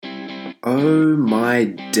Oh my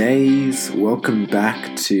days, welcome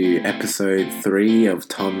back to episode 3 of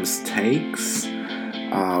Tom's Takes.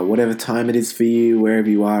 Whatever time it is for you, wherever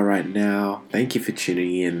you are right now, thank you for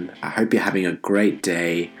tuning in. I hope you're having a great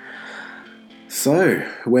day. So,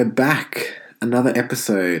 we're back, another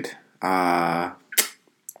episode.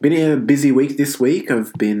 Been a busy week this week.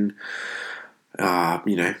 I've been,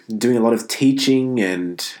 doing a lot of teaching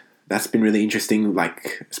and that's been really interesting,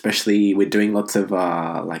 especially we're doing lots of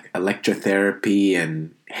electrotherapy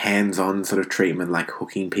and hands-on sort of treatment, like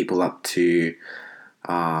hooking people up to,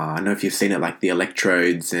 I don't know if you've seen it, like the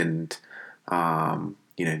electrodes and,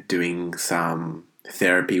 doing some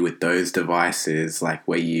therapy with those devices, like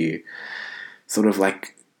where you sort of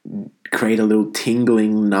like create a little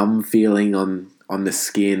tingling, numb feeling on the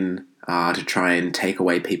skin to try and take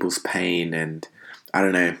away people's pain. And I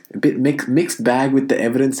don't know, a bit mixed bag with the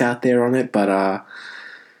evidence out there on it, but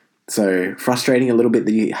so frustrating a little bit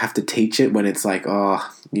that you have to teach it when it's like,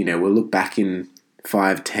 we'll look back in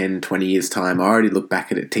 5, 10, 20 years time. I already look back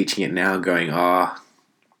at it, teaching it now going, I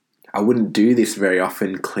wouldn't do this very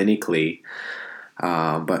often clinically,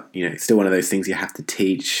 but it's still one of those things you have to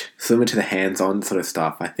teach, similar to the hands-on sort of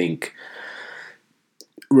stuff. I think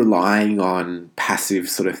relying on passive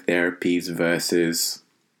sort of therapies versus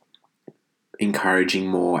encouraging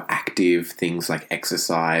more active things like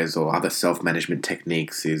exercise or other self-management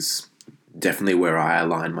techniques is definitely where I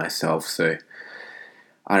align myself. So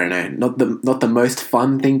I don't know, not the most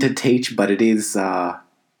fun thing to teach, but it is a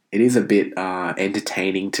bit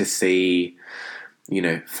entertaining to see,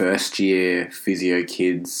 first year physio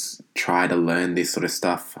kids try to learn this sort of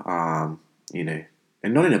stuff, and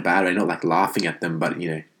not in a bad way, not like laughing at them, but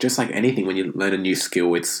just like anything, when you learn a new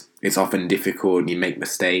skill, it's often difficult and you make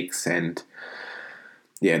mistakes, and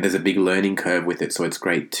yeah, there's a big learning curve with it. So it's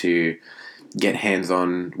great to get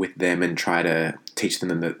hands-on with them and try to teach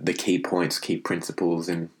them the key points, key principles,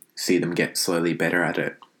 and see them get slowly better at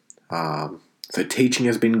it. So teaching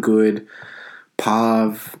has been good.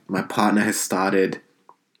 Pav, my partner, has started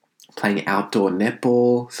playing outdoor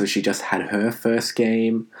netball, so she just had her first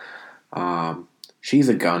game. She's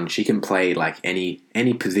a gun. She can play like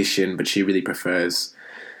any position, but she really prefers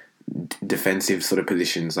defensive sort of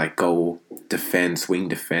positions like goal defense, wing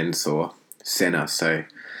defense, or center. So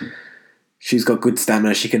she's got good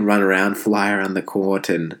stamina. She can run around, fly around the court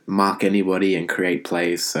and mark anybody and create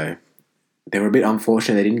plays. So they were a bit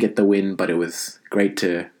unfortunate they didn't get the win, but it was great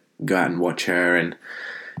to go out and watch her. And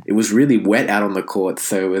it was really wet out on the court,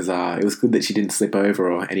 so it was good that she didn't slip over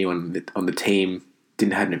or anyone on the team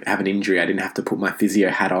didn't have an injury. I didn't have to put my physio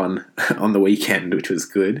hat on the weekend, which was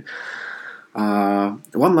good.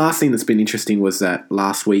 One last thing that's been interesting was that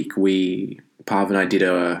last week Pav and I did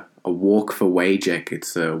a walk for WAJEC.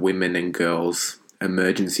 It's a women and girls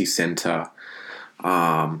emergency centre,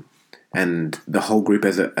 and the whole group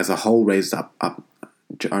as a whole raised up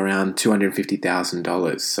around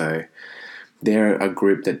 $250,000. So they're a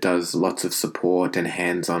group that does lots of support and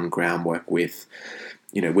hands-on groundwork with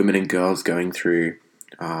women and girls going through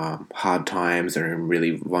hard times or in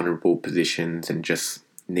really vulnerable positions and just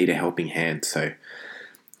need a helping hand. So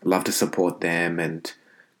love to support them, and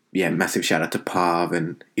yeah, massive shout out to Pav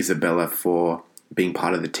and Isabella for being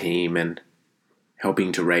part of the team and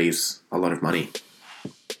helping to raise a lot of money.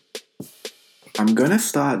 I'm going to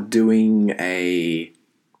start doing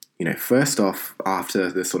first off, after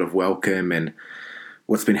the sort of welcome and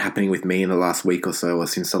what's been happening with me in the last week or so, or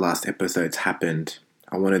since the last episode's happened,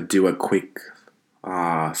 I want to do a quick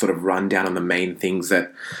sort of rundown on the main things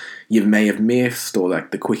that you may have missed, or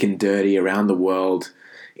like the quick and dirty around the world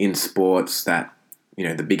in sports that,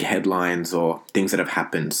 the big headlines or things that have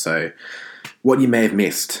happened. So what you may have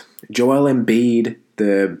missed: Joel Embiid,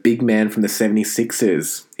 the big man from the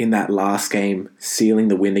 76ers, in that last game, sealing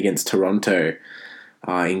the win against Toronto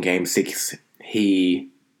in Game 6, he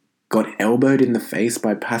got elbowed in the face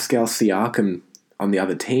by Pascal Siakam on the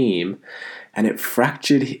other team, and it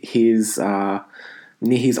fractured his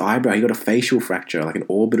near his eyebrow. He got a facial fracture, like an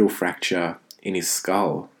orbital fracture in his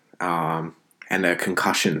skull, and a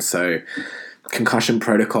concussion. So concussion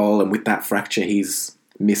protocol, and with that fracture, he's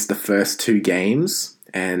missed the first 2 games.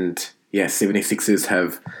 And yeah, 76ers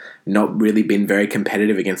have not really been very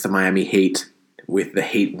competitive against the Miami Heat, with the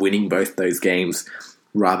Heat winning both those games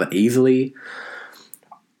rather easily.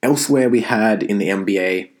 Elsewhere, we had in the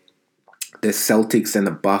NBA, the Celtics and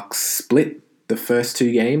the Bucks split the first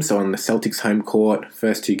 2 games. So on the Celtics home court,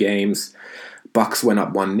 first 2 games, Bucks went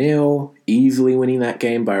up 1-0, easily winning that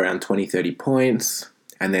game by around 20, 30 points.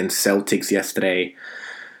 And then Celtics yesterday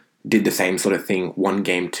did the same sort of thing, won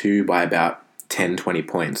game 2 by about 10, 20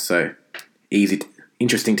 points. So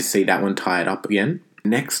interesting to see that one tied up again.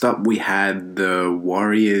 Next up, we had the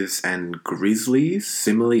Warriors and Grizzlies,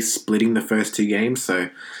 similarly splitting the first two games. So,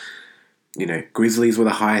 Grizzlies were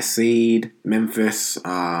the highest seed. Memphis,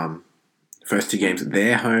 first two games at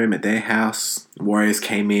their home, at their house. Warriors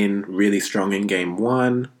came in really strong in game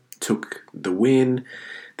one, took the win.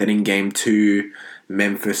 Then in game two,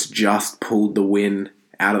 Memphis just pulled the win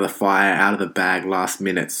out of the fire, out of the bag last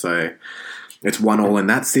minute. So it's 1-1 in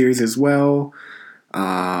that series as well.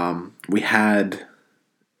 We had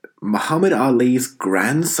Muhammad Ali's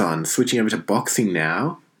grandson, switching over to boxing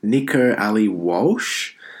now, Nico Ali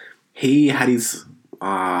Walsh. He had his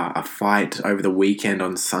a fight over the weekend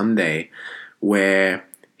on Sunday where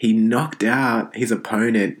he knocked out his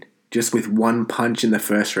opponent just with one punch in the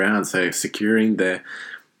first round, so securing the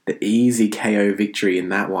easy KO victory in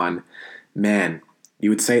that one. Man, you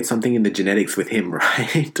would say it's something in the genetics with him,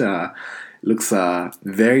 right? Looks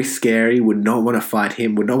very scary. Would not want to fight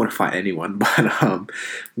him. Would not want to fight anyone, but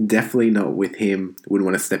definitely not with him. Wouldn't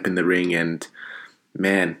want to step in the ring. And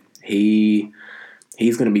man, he's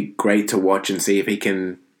going to be great to watch and see if he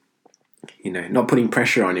can, not putting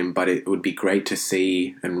pressure on him, but it would be great to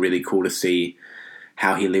see and really cool to see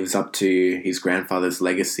how he lives up to his grandfather's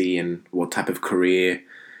legacy and what type of career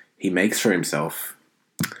he makes for himself.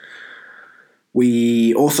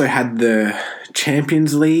 We also had the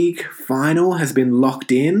Champions League final has been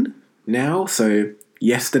locked in now. So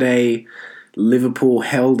yesterday, Liverpool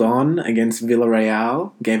held on against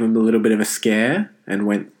Villarreal, gave them a little bit of a scare and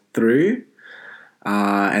went through.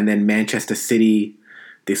 And then Manchester City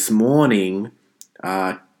this morning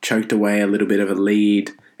choked away a little bit of a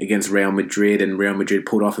lead against Real Madrid, and Real Madrid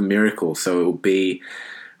pulled off a miracle. So it will be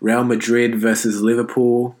Real Madrid versus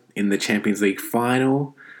Liverpool in the Champions League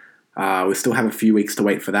final. We still have a few weeks to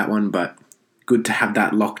wait for that one, but good to have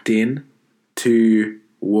that locked in. Two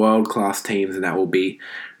world-class teams, and that will be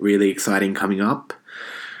really exciting coming up.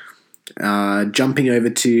 Jumping over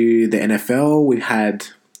to the NFL, we had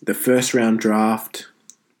the first round draft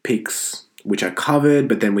picks, which are covered,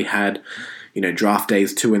 but then we had, draft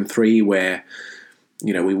days 2 and 3 where,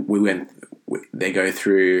 they go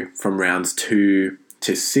through from rounds 2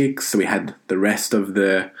 to 6. So we had the rest of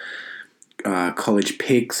the college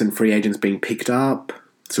picks and free agents being picked up.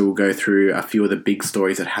 So we'll go through a few of the big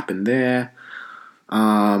stories that happened there.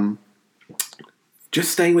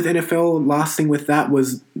 Just staying with NFL, last thing with that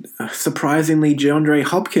was surprisingly DeAndre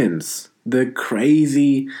Hopkins, the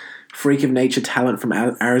crazy freak of nature talent from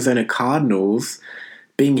Arizona Cardinals,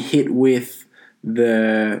 being hit with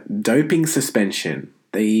the doping suspension.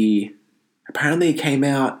 Apparently it came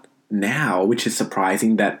out now, which is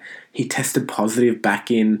surprising, that he tested positive back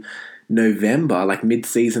in November, like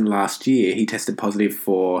mid-season last year. He tested positive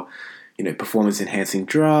for, performance-enhancing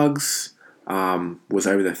drugs, was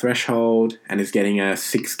over the threshold, and is getting a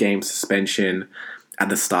 6-game suspension at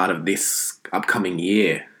the start of this upcoming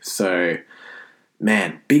year. So,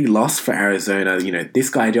 man, big loss for Arizona. This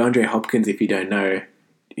guy, DeAndre Hopkins, if you don't know,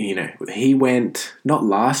 he went, not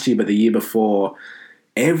last year, but the year before,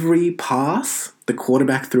 every pass the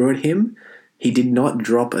quarterback threw at him, he did not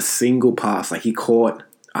drop a single pass. Like, he caught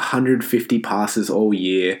 150 passes all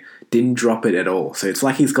year, didn't drop it at all. So it's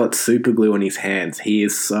like he's got super glue on his hands. He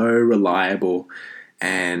is so reliable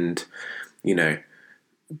and,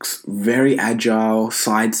 very agile,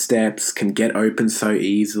 sidesteps, can get open so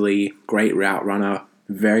easily, great route runner,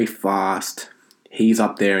 very fast. He's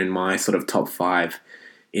up there in my sort of top 5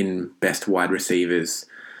 in best wide receivers,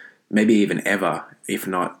 maybe even ever, if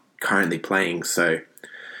not currently playing. So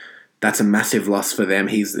that's a massive loss for them.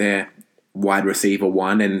 He's their wide receiver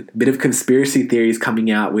 1, and a bit of conspiracy theories coming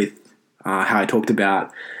out with how I talked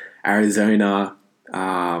about Arizona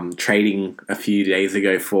trading a few days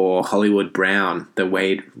ago for Hollywood Brown, the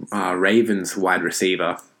Ravens wide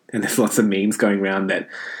receiver. And there's lots of memes going around that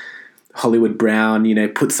Hollywood Brown,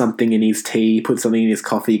 put something in his tea, put something in his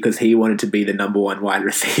coffee because he wanted to be the number 1 wide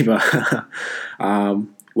receiver.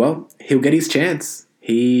 Well, he'll get his chance.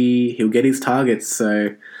 He'll get his targets.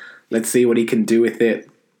 So let's see what he can do with it.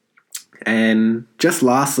 And just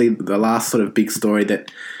lastly, the last sort of big story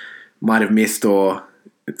that might have missed, or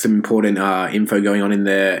some important info going on in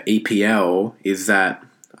the EPL, is that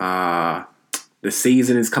the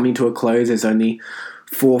season is coming to a close. There's only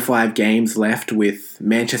 4 or 5 games left, with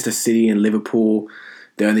Manchester City and Liverpool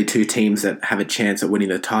the only 2 teams that have a chance at winning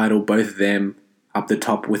the title. Both of them up the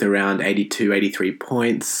top with around 82, 83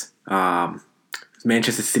 points.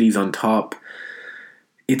 Manchester City's on top.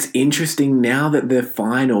 It's interesting now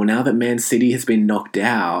that Man City has been knocked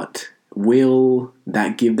out, will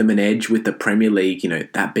that give them an edge with the Premier League,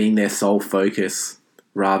 that being their sole focus,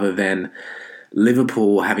 rather than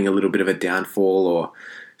Liverpool having a little bit of a downfall, or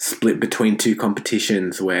split between two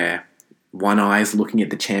competitions where one eye's looking at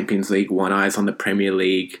the Champions League, one eye's on the Premier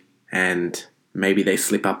League, and maybe they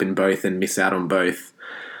slip up in both and miss out on both.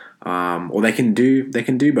 Or they can do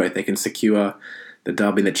both. They can secure the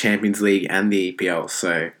dub in the Champions League and the EPL.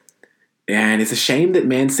 So, and it's a shame that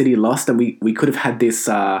Man City lost, and we could have had this.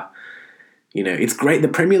 It's great. The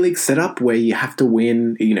Premier League setup where you have to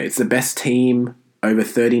win. It's the best team over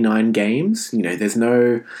 39 games. There's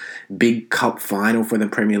no big cup final for the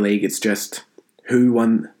Premier League. It's just who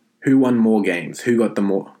won more games, who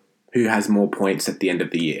has more points at the end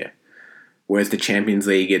of the year. Whereas the Champions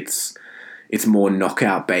League, it's more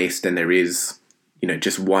knockout based, and there is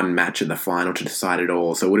just one match at the final to decide it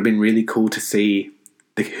all. So it would have been really cool to see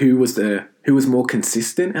who was more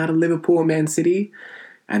consistent out of Liverpool and Man City,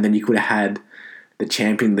 and then you could have had the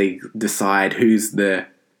Champions League decide who's the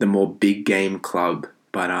more big game club.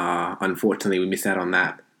 But unfortunately, we missed out on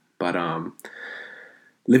that. But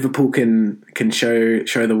Liverpool can show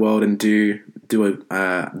the world and do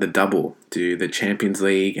the double, do the Champions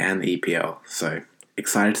League and the EPL. So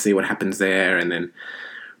excited to see what happens there. And then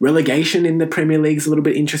relegation in the Premier League is a little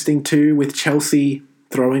bit interesting too, with Chelsea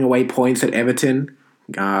throwing away points at Everton.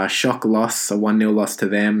 Shock loss, a 1-0 loss to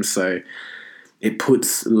them. So it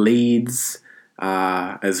puts Leeds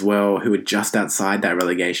as well, who are just outside that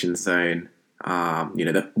relegation zone.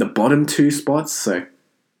 The bottom two spots, so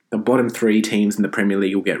the bottom three teams in the Premier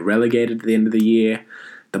League will get relegated at the end of the year.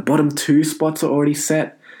 The bottom two spots are already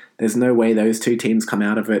set. There's no way those two teams come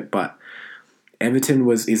out of it, but Everton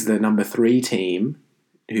is the number 3 team,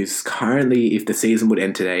 who's currently, if the season would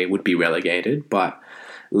end today, would be relegated, but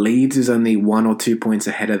Leeds is only 1 or 2 points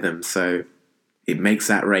ahead of them, so it makes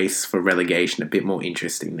that race for relegation a bit more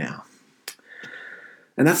interesting now.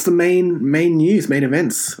 And that's the main news, main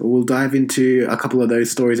events. We'll dive into a couple of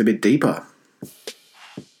those stories a bit deeper.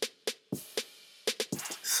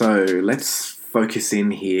 So let's focus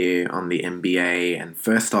in here on the NBA, and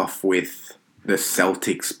first off with the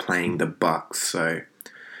Celtics playing the Bucks. So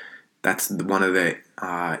that's one of the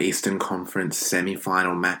Eastern Conference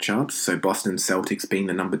semi-final matchups. So Boston Celtics being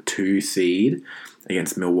the number 2 seed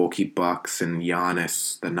against Milwaukee Bucks, and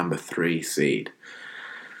Giannis the number 3 seed.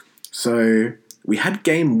 So we had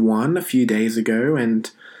game 1 a few days ago, and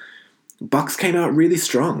Bucks came out really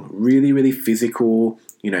strong, really, really physical,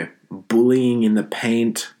 bullying in the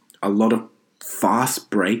paint, a lot of fast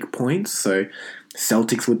break points. So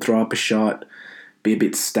Celtics would throw up a shot, be a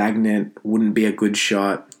bit stagnant, wouldn't be a good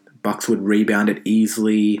shot. Bucks would rebound it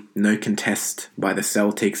easily, no contest by the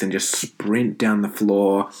Celtics, and just sprint down the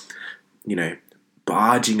floor,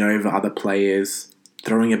 barging over other players,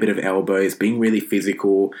 throwing a bit of elbows, being really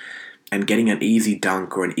physical, and getting an easy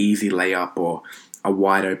dunk or an easy layup or a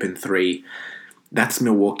wide open 3. That's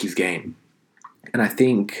Milwaukee's game. And I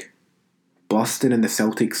think Boston and the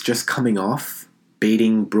Celtics just coming off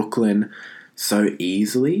beating Brooklyn so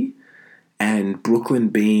easily, and Brooklyn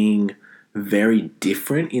being very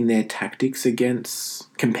different in their tactics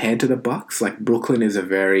compared to the Bucks. Like, Brooklyn is a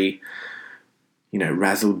very,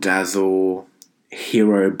 razzle-dazzle,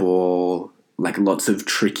 hero ball, like lots of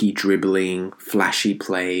tricky dribbling, flashy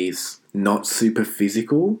plays, not super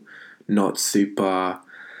physical, not super,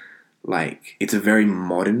 it's a very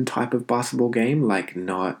modern type of basketball game,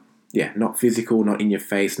 not physical, not in your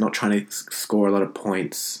face, not trying to score a lot of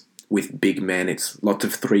points with big men. It's lots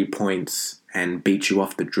of 3 points and beat you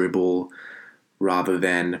off the dribble rather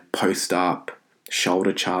than post up,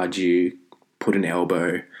 shoulder charge you, put an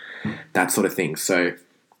elbow, that sort of thing. So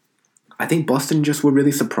I think Boston just were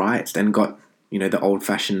really surprised and got, the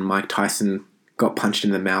old-fashioned Mike Tyson got punched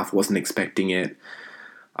in the mouth, wasn't expecting it.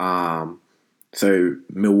 So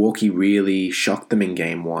Milwaukee really shocked them in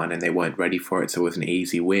game 1, and they weren't ready for it, so it was an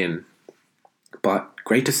easy win. But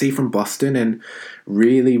great to see from Boston, and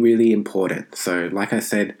really, really important. So like I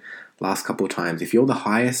said last couple of times, if you're the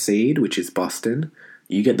highest seed, which is Boston,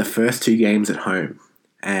 you get the first 2 games at home.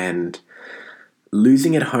 And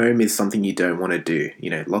losing at home is something you don't want to do.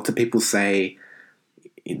 Lots of people say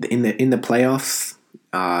in the playoffs,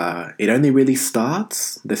 it only really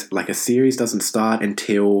starts, a series doesn't start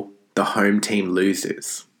until the home team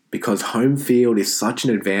loses, because home field is such an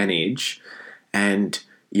advantage and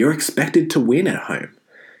you're expected to win at home.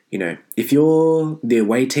 If you're the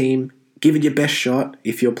away team, give it your best shot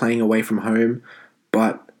if you're playing away from home,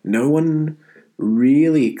 but no one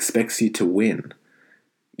really expects you to win.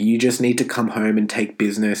 You just need to come home and take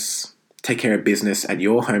care of business at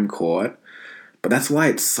your home court. But that's why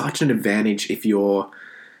it's such an advantage if you're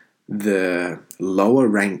the lower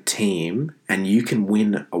ranked team and you can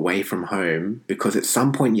win away from home, because at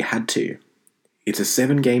some point you had to. It's a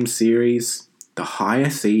 7-game series. the higher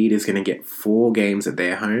seed is going to get 4 games at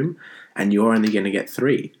their home, and you're only going to get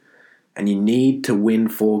 3. And you need to win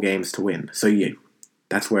 4 games to win. So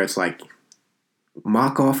that's where it's like,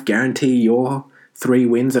 mark off, guarantee your 3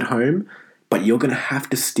 wins at home, but you're going to have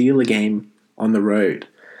to steal a game on the road.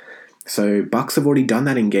 So Bucks have already done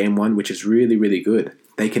that in game 1, which is really, really good.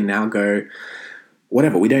 They can now go,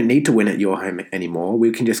 whatever, we don't need to win at your home anymore.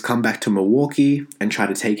 We can just come back to Milwaukee and try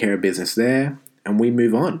to take care of business there, and we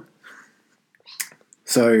move on.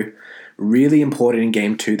 So really important in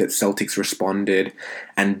game 2 that Celtics responded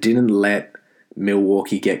and didn't let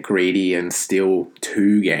Milwaukee get greedy and steal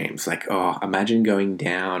 2 games. Like, imagine going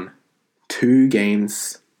down 2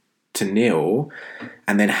 games to nil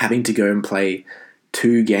and then having to go and play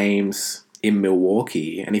 2 games in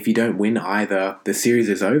Milwaukee. And if you don't win either, the series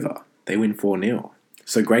is over. They win 4-0.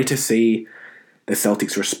 So great to see the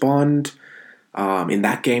Celtics respond. In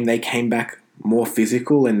that game, they came back more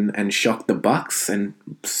physical and shocked the Bucks and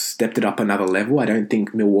stepped it up another level. I don't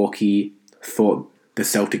think Milwaukee thought the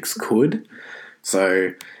Celtics could.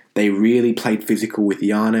 So they really played physical with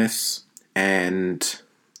Giannis and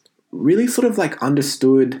really sort of like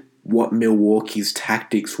understood what Milwaukee's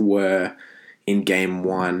tactics were in game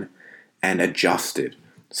 1 and adjusted.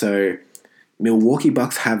 So Milwaukee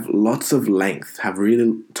Bucks have lots of length, have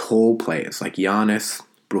really tall players like Giannis,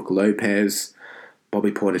 Brook Lopez,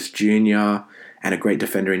 Bobby Portis Jr., and a great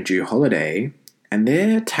defender in Jrue Holiday. And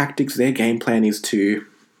their tactics, their game plan is to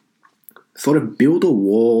sort of build a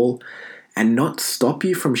wall and not stop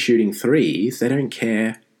you from shooting threes. They don't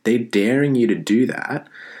care. They're daring you to do that.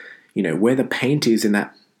 You know, where the paint is in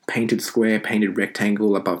that painted square, painted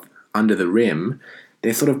rectangle under the rim,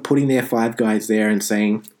 they're sort of putting their 5 guys there and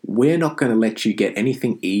saying, we're not going to let you get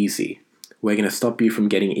anything easy. We're going to stop you from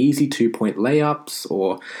getting easy 2-point layups,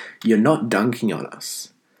 or you're not dunking on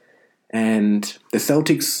us. And the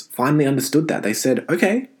Celtics finally understood that. They said,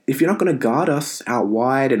 okay, if you're not going to guard us out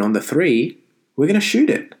wide and on the 3, we're going to shoot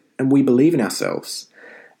it. And we believe in ourselves.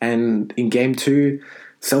 And in game 2,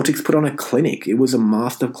 Celtics put on a clinic. It was a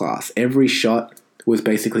masterclass. Every shot was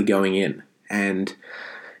basically going in. And,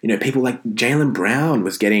 you know, people like Jaylen Brown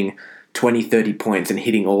was getting 20, 30 points and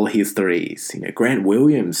hitting all his threes. You know, Grant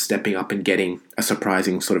Williams stepping up and getting a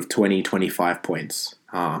surprising sort of 20, 25 points.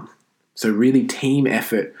 So really team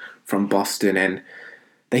effort from Boston, and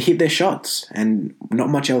they hit their shots and not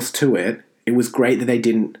much else to it. It was great that they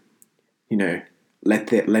didn't, you know,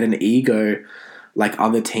 let an ego like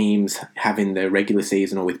other teams have in the regular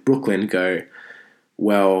season or with Brooklyn go,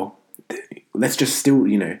 well, let's just still,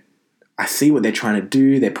 you know, I see what they're trying to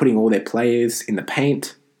do. They're putting all their players in the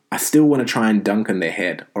paint. I still want to try and dunk on their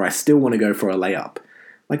head, or I still want to go for a layup.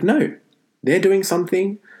 Like, no, they're doing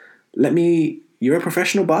something. You're a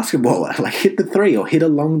professional basketballer. Like, hit the 3 or hit a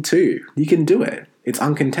long 2. You can do it. It's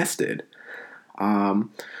uncontested. So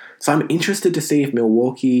I'm interested to see if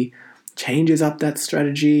Milwaukee changes up that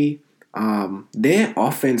strategy. Their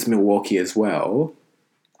offense, Milwaukee as well,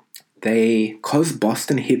 because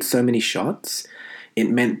Boston hit so many shots, it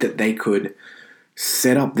meant that they could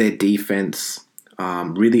set up their defense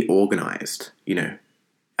really organized, you know,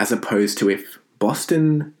 as opposed to if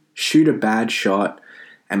Boston shoot a bad shot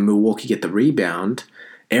and Milwaukee get the rebound,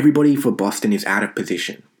 everybody for Boston is out of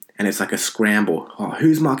position. And it's like a scramble. Oh,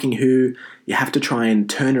 who's marking who? You have to try and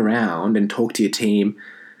turn around and talk to your team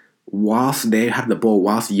whilst they have the ball,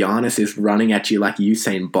 whilst Giannis is running at you like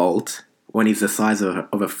Usain Bolt when he's the size of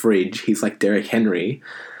a fridge. He's like Derrick Henry.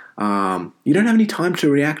 You don't have any time to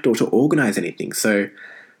react or to organize anything. So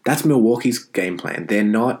that's Milwaukee's game plan. They're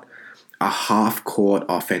not a half-court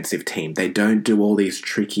offensive team. They don't do all these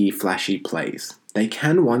tricky, flashy plays. They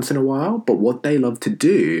can once in a while, but what they love to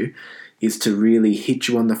do is to really hit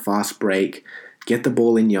you on the fast break, get the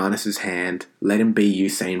ball in Giannis's hand, let him be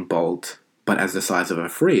Usain Bolt, but as the size of a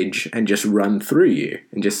fridge, and just run through you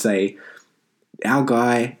and just say, our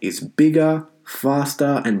guy is bigger,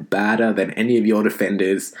 faster, and badder than any of your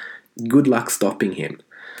defenders. Good luck stopping him.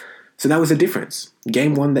 So that was a difference.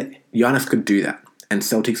 Game 1, that Giannis could do that, and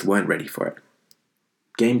Celtics weren't ready for it.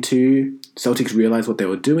 Game 2, Celtics realized what they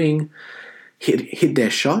were doing, hit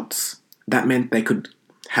their shots. That meant they could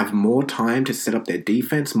have more time to set up their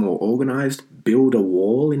defense, more organized, build a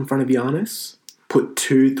wall in front of Giannis, put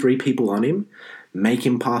 2-3 people on him, make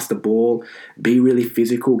him pass the ball, be really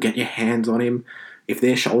physical, get your hands on him. If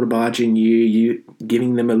they're shoulder barging you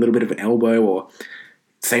giving them a little bit of an elbow, or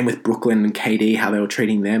same with Brooklyn and KD, how they were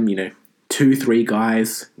treating them, 2-3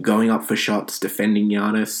 guys going up for shots, defending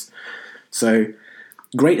Giannis. So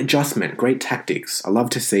great adjustment, great tactics. I love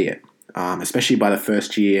to see it, especially by the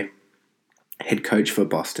first year head coach for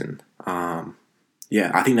Boston. I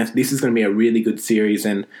think that this is going to be a really good series,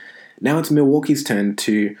 and Now it's Milwaukee's turn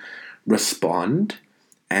to respond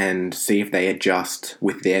and see if they adjust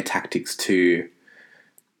with their tactics to,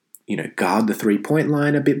 guard the 3-point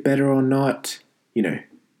line a bit better or not.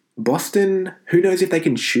 Boston, who knows if they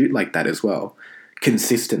can shoot like that as well,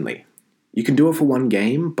 consistently. You can do it for one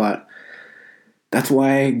game, but that's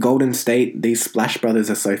why Golden State, these Splash Brothers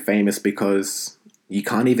are so famous, because you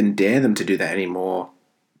can't even dare them to do that anymore.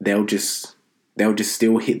 They'll just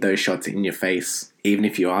still hit those shots in your face, even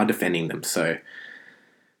if you are defending them. So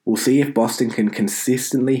we'll see if Boston can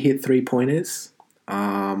consistently hit 3-pointers,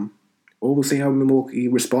 or we'll see how Milwaukee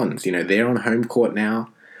responds. They're on home court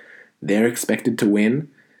now. They're expected to win.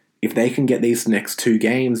 If they can get these next 2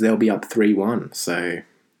 games, they'll be up 3-1. So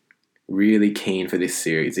really keen for this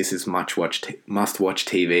series. This is must-watch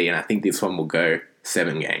TV, and I think this one will go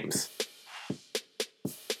 7 games.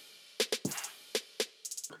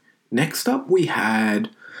 Next up, we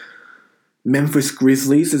had Memphis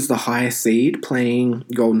Grizzlies as the highest seed playing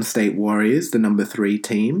Golden State Warriors, the number 3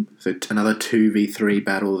 team. So another 2v3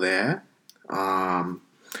 battle there.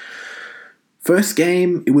 First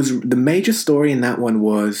game, it was the major story in that one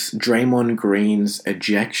was Draymond Green's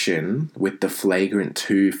ejection with the flagrant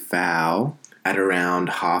 2 foul at around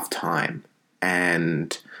halftime.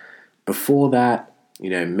 And before that,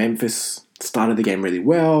 Memphis started the game really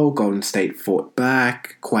well. Golden State fought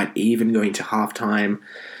back, quite even going to halftime.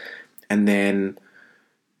 And then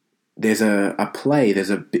there's a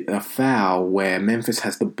foul where Memphis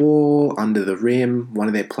has the ball under the rim. One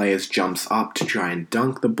of their players jumps up to try and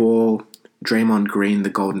dunk the ball. Draymond Green, the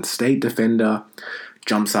Golden State defender,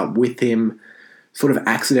 jumps up with him, sort of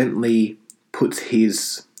accidentally puts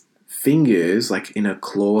his fingers like in a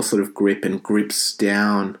claw sort of grip and grips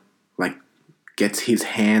down, like gets his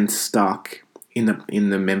hand stuck in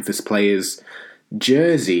the Memphis player's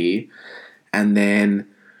jersey, and then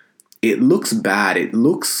it looks bad.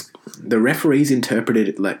 The referees interpreted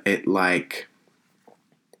it like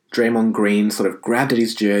Draymond Green sort of grabbed at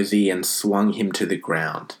his jersey and swung him to the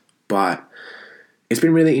ground. But it's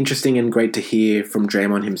been really interesting and great to hear from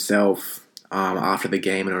Draymond himself after the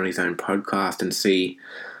game and on his own podcast, and see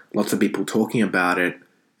lots of people talking about it.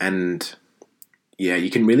 And yeah, you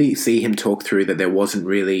can really see him talk through that there wasn't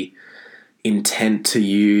really intent to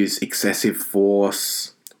use excessive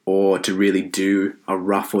force or to really do a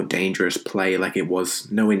rough or dangerous play. Like, it was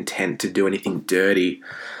no intent to do anything dirty.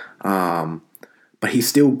 But he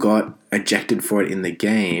still got ejected for it in the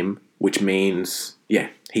game, which means,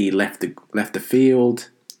 he left the field,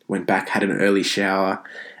 went back, had an early shower,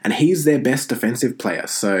 and he's their best defensive player.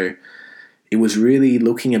 So it was really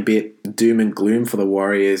looking a bit doom and gloom for the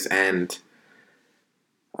Warriors, and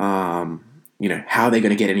how they're going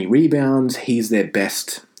to get any rebounds. He's their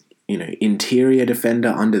best, interior defender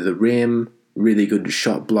under the rim, really good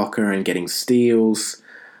shot blocker and getting steals.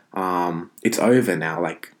 It's over now.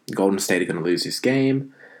 Like, Golden State are going to lose this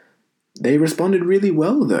game. They responded really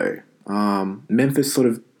well, though. Memphis sort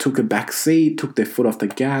of took a back seat, took their foot off the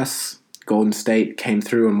gas. Golden State came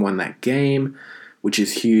through and won that game, which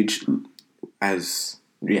is huge, as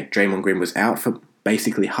Draymond Green was out for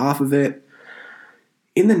basically half of it.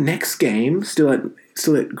 In the next game, still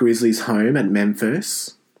at Grizzlies' home at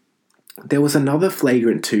Memphis, there was another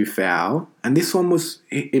flagrant 2 foul, and this one was,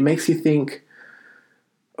 it makes you think,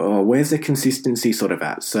 where's the consistency sort of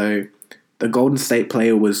at? So the Golden State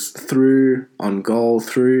player was through on goal,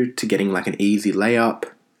 through to getting like an easy layup.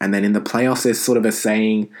 And then in the playoffs, there's sort of a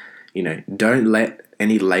saying, don't let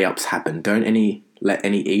any layups happen. Don't let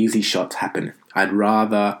any easy shots happen. I'd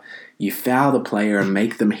rather you foul the player and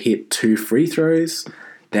make them hit 2 free throws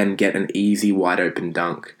than get an easy wide open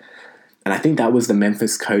dunk. And I think that was the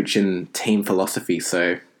Memphis coach and team philosophy.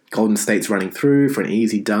 So Golden State's running through for an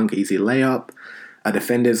easy dunk, easy layup. A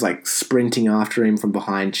defender's like sprinting after him from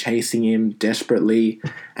behind, chasing him desperately.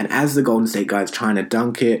 And as the Golden State guy's trying to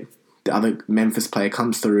dunk it, the other Memphis player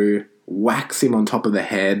comes through, whacks him on top of the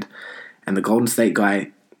head, and the Golden State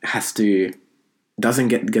guy doesn't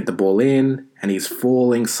get the ball in, and he's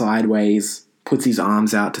falling sideways, puts his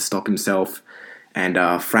arms out to stop himself, and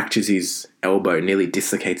fractures his elbow, nearly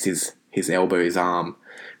dislocates his elbow, his arm.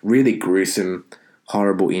 Really gruesome,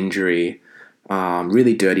 horrible injury.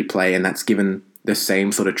 Really dirty play, and that's given the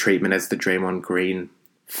same sort of treatment as the Draymond Green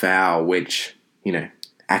foul, which,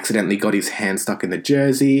 accidentally got his hand stuck in the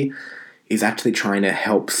jersey, is actually trying to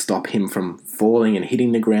help stop him from falling and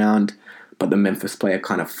hitting the ground, but the Memphis player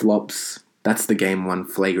kind of flops. That's the game 1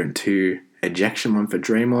 flagrant 2 ejection one for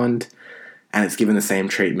Draymond, and it's given the same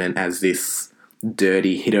treatment as this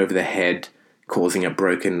dirty hit over the head causing a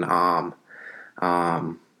broken arm.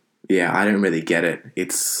 I don't really get it.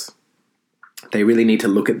 They really need to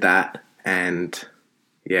look at that and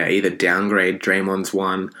yeah, either downgrade Draymond's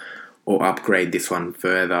one or upgrade this one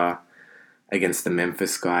further against the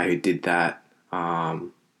Memphis guy who did that.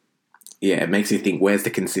 Yeah, it makes you think, where's the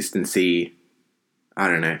consistency? I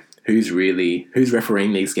don't know. Who's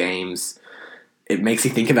refereeing these games? It makes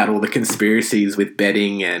you think about all the conspiracies with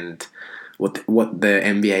betting and what the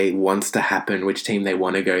NBA wants to happen, which team they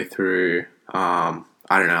want to go through. I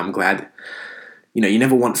don't know. I'm glad. You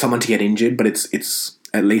never want someone to get injured, but it's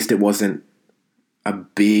at least it wasn't a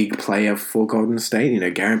big player for Golden State.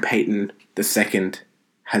 Gary Payton II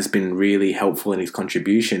has been really helpful in his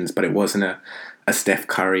contributions, but it wasn't a Steph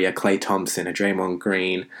Curry, a Klay Thompson, a Draymond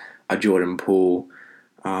Green, a Jordan Poole.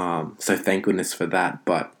 So thank goodness for that.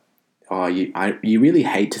 But you really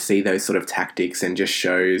hate to see those sort of tactics, and just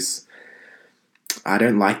shows. I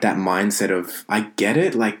don't like that mindset of, I get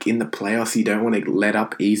it, like in the playoffs you don't want to let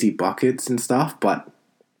up easy buckets and stuff, but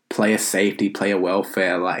player safety, player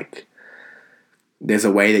welfare, like there's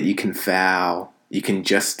a way that you can foul. You can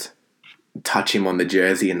just touch him on the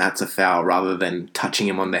jersey and that's a foul, rather than touching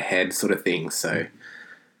him on the head sort of thing. So,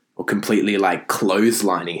 or completely like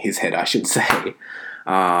clotheslining his head, I should say.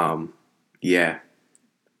 Yeah.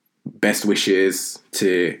 Best wishes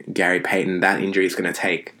to Gary Payton. That injury is going to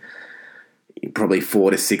take probably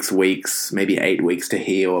 4 to 6 weeks, maybe 8 weeks to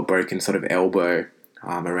heal. A broken sort of elbow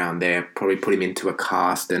around there. Probably put him into a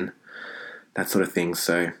cast and that sort of thing.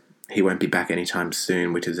 So he won't be back anytime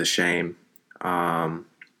soon, which is a shame.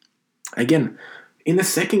 Again, in the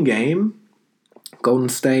second game, Golden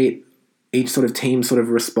State, each sort of team sort of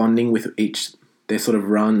responding with each their sort of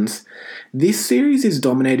runs. This series is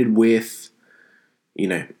dominated with,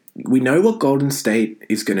 we know what Golden State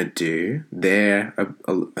is going to do. They're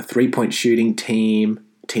a three-point shooting team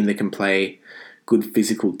that can play good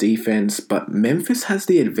physical defense, but Memphis has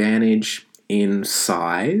the advantage in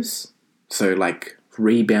size, so like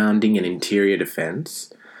rebounding and interior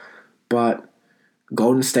defense. But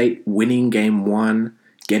Golden State winning game one,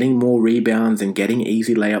 getting more rebounds and getting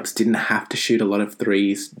easy layups, didn't have to shoot a lot of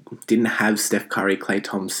threes, didn't have Steph Curry, Klay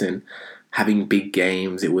Thompson having big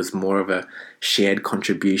games. It was more of a shared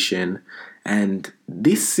contribution. And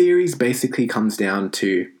this series basically comes down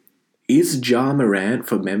to, is Ja Morant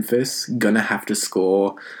for Memphis going to have to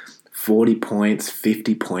score 40 points,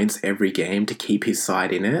 50 points every game to keep his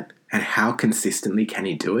side in it? And how consistently can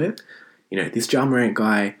he do it? This Ja Morant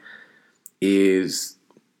guy is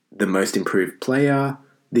the most improved player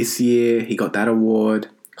this year. He got that award.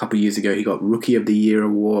 A couple of years ago, he got Rookie of the Year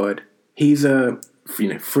award. He's a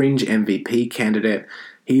fringe MVP candidate.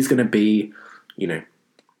 He's going to be,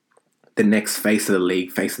 the next face of the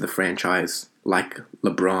league, face of the franchise, like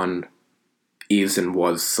LeBron is and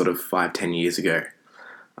was sort of 5-10 years ago.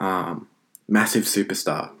 Massive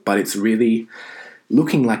superstar. But it's really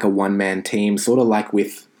looking like a one-man team, sort of like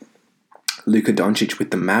with Luka Doncic with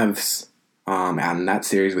the Mavs out in that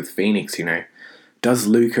series with Phoenix. Does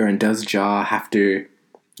Luka and does Ja have to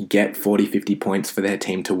get 40, 50 points for their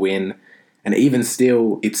team to win? And even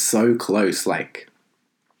still, it's so close. Like,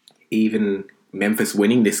 even Memphis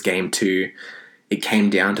winning this game too, it came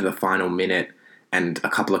down to the final minute and a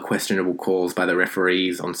couple of questionable calls by the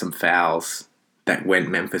referees on some fouls that went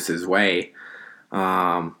Memphis's way.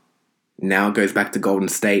 Now it goes back to Golden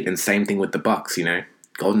State, and same thing with the Bucks.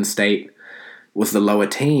 Golden State was the lower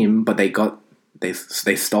team, but they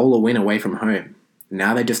stole a win away from home.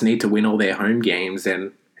 Now they just need to win all their home games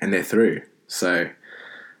and they're through. So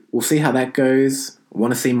we'll see how that goes.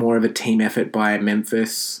 Want to see more of a team effort by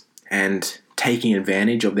Memphis and taking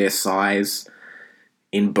advantage of their size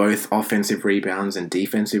in both offensive rebounds and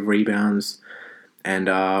defensive rebounds. And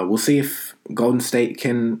we'll see if Golden State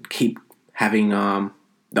can keep having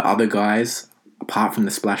the other guys, apart from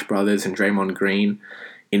the Splash Brothers and Draymond Green,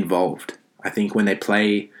 involved. I think when they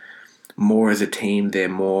play more as a team, they're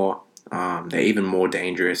even more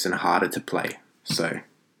dangerous and harder to play. So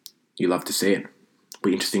you love to see it.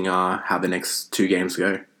 Be interesting how the next 2 games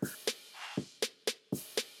go.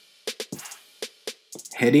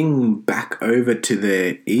 Heading back over to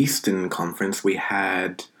the Eastern Conference, we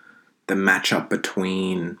had the matchup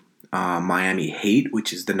between Miami Heat,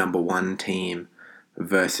 which is the number 1 team,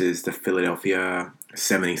 versus the Philadelphia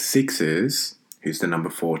 76ers, who's the number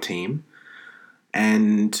 4 team.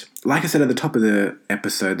 And like I said at the top of the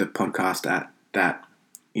episode, the podcast, that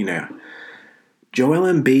Joel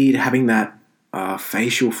Embiid having that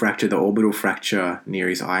facial fracture, the orbital fracture near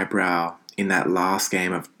his eyebrow in that last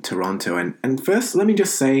game of Toronto. And first, let me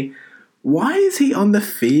just say, why is he on the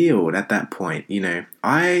field at that point?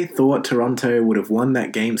 I thought Toronto would have won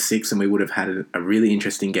that game 6 and we would have had a really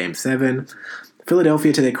interesting game 7.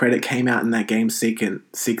 Philadelphia, to their credit, came out in that game 6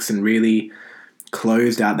 and really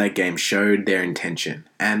closed out that game, showed their intention.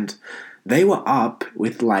 And they were up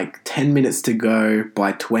with like 10 minutes to go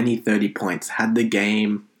by 20, 30 points, had the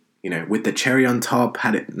game, with the cherry on top,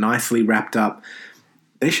 had it nicely wrapped up.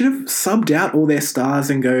 They should have subbed out all their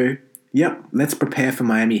stars and go, yep, let's prepare for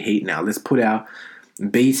Miami Heat now. Let's put our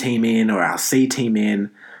B team in or our C team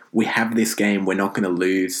in. We have this game. We're not going to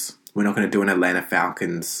lose. We're not going to do an Atlanta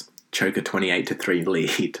Falcons choke a 28-3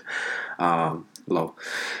 lead. Lol.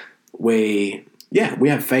 We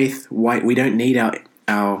have faith. We don't need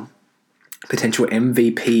our potential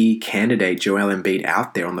MVP candidate, Joel Embiid,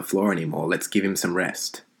 out there on the floor anymore. Let's give him some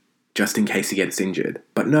rest, just in case he gets injured.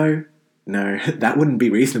 But no, that wouldn't be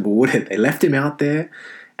reasonable, would it? They left him out there,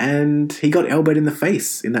 and he got elbowed in the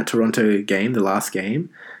face in that Toronto game, the last game,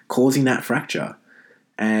 causing that fracture,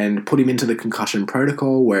 and put him into the concussion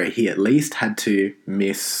protocol where he at least had to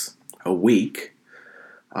miss a week.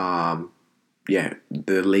 The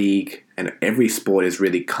league and every sport has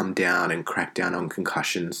really come down and cracked down on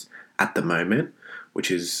concussions at the moment, which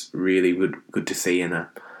is really good to see, in a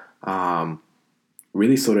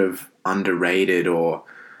really sort of underrated or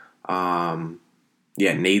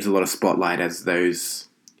needs a lot of spotlight, as those,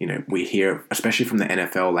 we hear, especially from the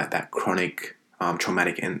NFL, like that chronic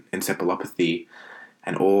traumatic encephalopathy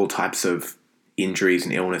and all types of injuries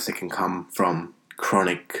and illness that can come from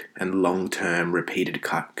chronic and long-term repeated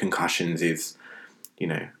concussions is,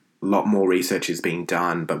 a lot more research is being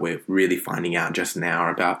done, but we're really finding out just now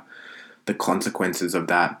about the consequences of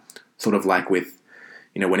that. Sort of like with,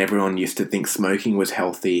 when everyone used to think smoking was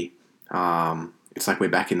healthy, it's like we're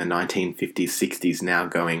back in the 1950s, 60s now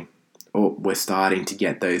going, we're starting to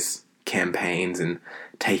get those campaigns and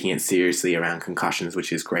taking it seriously around concussions,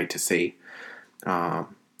 which is great to see. So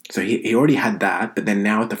he already had that, but then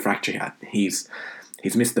now with the fracture, he's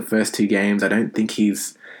missed the first 2 games. I don't think he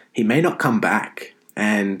may not come back.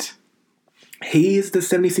 And he is the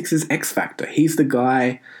 76ers X factor. He's the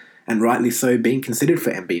guy, and rightly so, being considered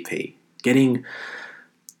for MVP. Getting,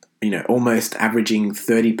 almost averaging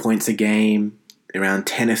 30 points a game, around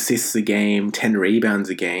 10 assists a game, 10 rebounds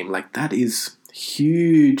a game. Like, that is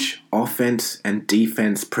huge offense and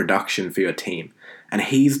defense production for your team. And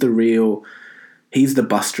he's the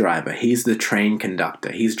bus driver. He's the train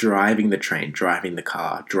conductor. He's driving the train, driving the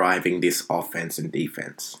car, driving this offense and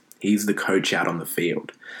defense. He's the coach out on the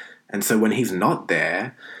field. And so when he's not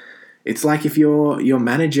there, it's like if your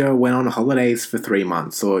manager went on holidays for 3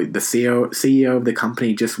 months, or the CEO of the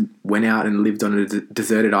company just went out and lived on a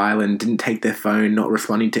deserted island, didn't take their phone, not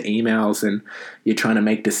responding to emails, and you're trying to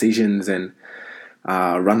make decisions and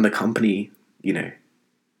run the company.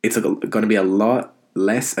 It's going to be a lot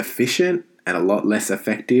less efficient and a lot less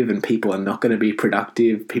effective, and people are not going to be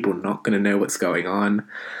productive. People are not going to know what's going on.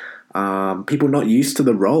 People not used to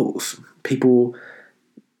the roles. People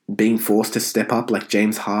being forced to step up, like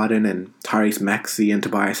James Harden and Tyrese Maxey and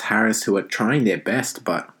Tobias Harris, who are trying their best,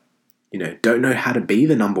 but don't know how to be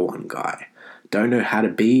the number one guy, don't know how to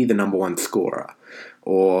be the number one scorer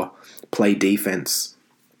or play defense.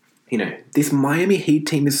 This Miami Heat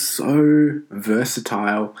team is so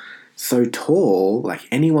versatile, so tall, like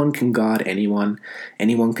anyone can guard anyone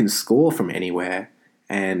can score from anywhere,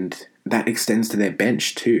 and that extends to their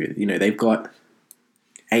bench too. They've got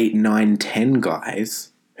 8, 9, 10 guys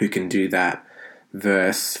who can do that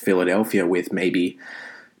versus Philadelphia with maybe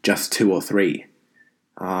just 2 or 3.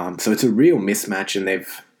 So it's a real mismatch, and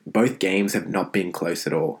both games have not been close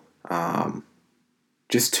at all.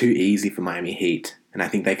 Just too easy for Miami Heat, and I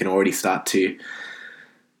think they can already start to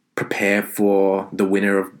prepare for the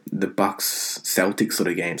winner of the Bucks-Celtics sort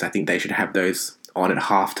of games. I think they should have those on at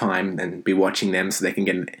halftime and be watching them so they can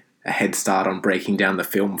get a head start on breaking down the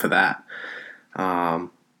film for that.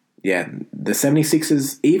 The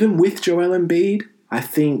 76ers, even with Joel Embiid, I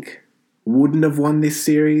think wouldn't have won this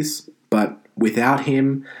series, but without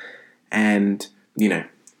him, and,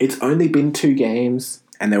 it's only been 2 games,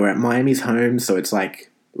 and they were at Miami's home, so it's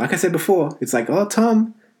like I said before, it's like, oh,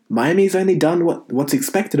 Tom, Miami's only done what's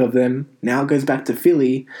expected of them. Now it goes back to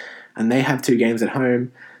Philly, and they have 2 games at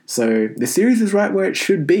home, so the series is right where it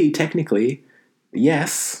should be, technically,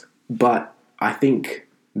 yes, but I think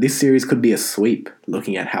this series could be a sweep,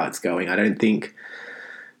 looking at how it's going. I don't think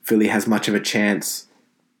Philly has much of a chance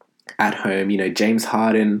at home. James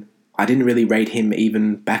Harden, I didn't really rate him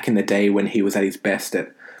even back in the day when he was at his best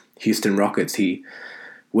at Houston Rockets. He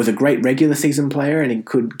was a great regular season player, and he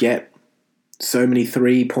could get so many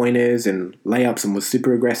 3-pointers and layups and was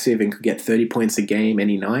super aggressive and could get 30 points a game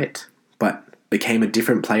any night, but became a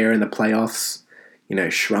different player in the playoffs,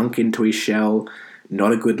 shrunk into his shell,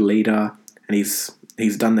 not a good leader, and he's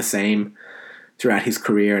done the same throughout his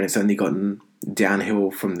career, and it's only gotten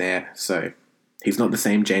downhill from there. So He's not the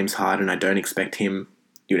same James Harden. I don't expect him,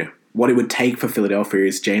 what it would take for Philadelphia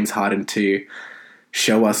is James Harden to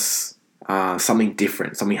show us something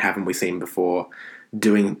different, something haven't we seen before,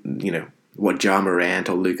 doing, what Ja Morant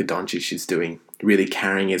or Luka Doncic is doing, really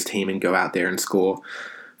carrying his team and go out there and score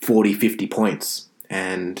 40, 50 points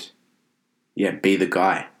and, be the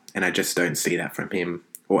guy. And I just don't see that from him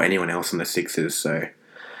or anyone else on the Sixers. So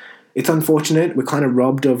it's unfortunate. We're kind of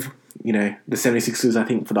robbed of, the 76ers, I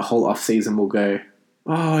think, for the whole offseason will go,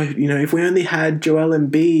 if we only had Joel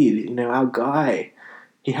Embiid, our guy,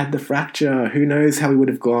 he had the fracture. Who knows how he would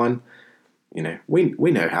have gone?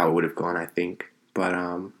 We know how it would have gone, I think. But,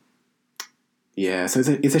 so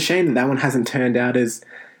it's a shame that one hasn't turned out as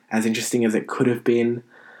interesting as it could have been.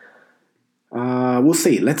 We'll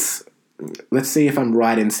see. Let's see if I'm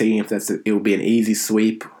right in seeing if it'll be an easy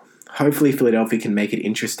sweep. Hopefully Philadelphia can make it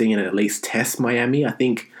interesting and at least test Miami. I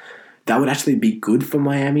think that would actually be good for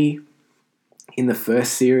Miami in the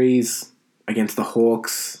first series against the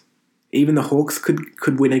Hawks. Even the Hawks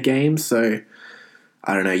could win a game. So,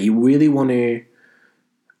 I don't know. You really want to...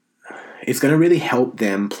 It's going to really help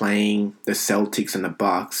them playing the Celtics and the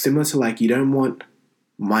Bucks. Similar to, you don't want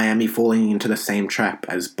Miami falling into the same trap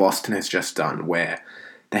as Boston has just done, where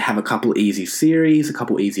they have a couple easy series, a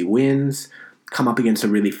couple easy wins, come up against a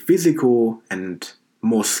really physical and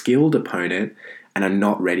more skilled opponent, and are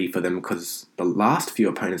not ready for them because the last few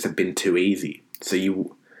opponents have been too easy. So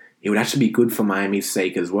it would actually be good for Miami's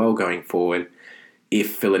sake as well going forward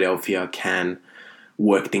if Philadelphia can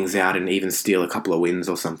work things out and even steal a couple of wins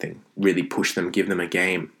or something. Really push them, give them a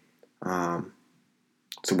game. So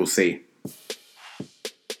we'll see.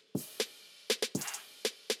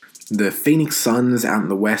 The Phoenix Suns out in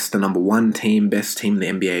the West, the number 1 team, best team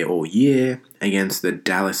in the NBA all year, against the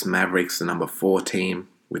Dallas Mavericks, the number 4 team,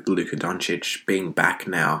 with Luka Doncic being back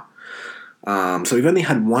now. So we've only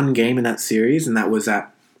had one game in that series, and that was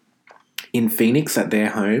in Phoenix at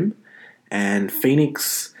their home. And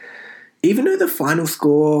Phoenix, even though the final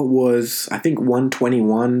score was, I think,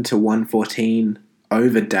 121 to 114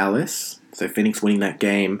 over Dallas, so Phoenix winning that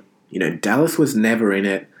game, Dallas was never in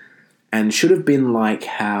it and should have been like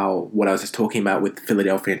how, what I was just talking about with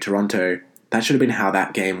Philadelphia and Toronto, that should have been how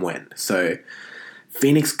that game went. So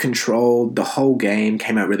Phoenix controlled the whole game,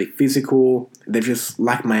 came out really physical. They're just,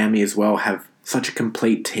 like Miami as well, have such a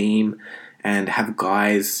complete team and have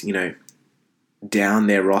guys, down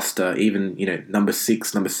their roster, even, number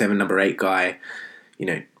 6, number 7, number 8 guy,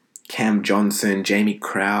 Cam Johnson, Jamie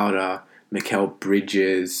Crowder, Mikal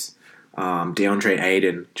Bridges, DeAndre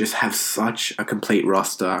Ayton, just have such a complete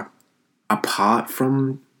roster apart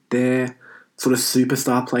from their sort of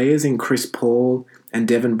superstar players in Chris Paul and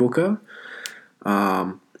Devin Booker.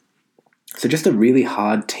 So just a really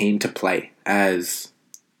hard team to play, as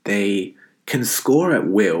they can score at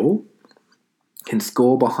will, can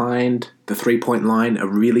score behind the 3-point line, are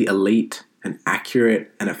really elite and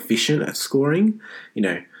accurate and efficient at scoring.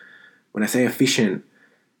 When I say efficient,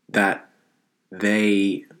 that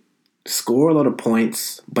they score a lot of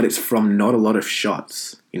points, but it's from not a lot of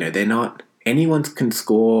shots. They're not... Anyone can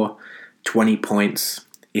score 20 points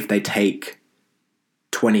if they take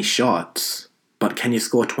 20 shots, but can you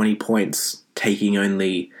score 20 points taking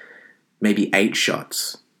only maybe 8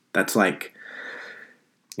 shots? That's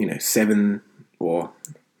 7 or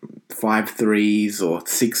 5 threes or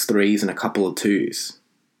 6 threes and a couple of twos,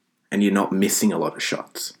 and you're not missing a lot of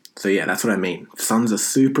shots. So yeah, that's what I mean. Suns are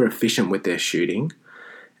super efficient with their shooting,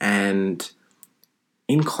 and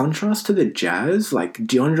in contrast to the Jazz,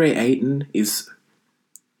 DeAndre Ayton is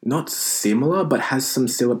not similar, but has some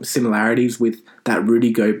similarities with that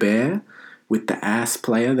Rudy Gobert, with the ass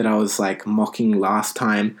player that I was mocking last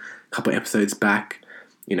time, a couple episodes back.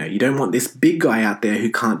 You don't want this big guy out there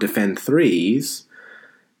who can't defend threes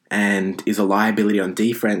and is a liability on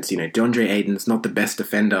defense. DeAndre Ayton's not the best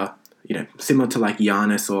defender. Similar to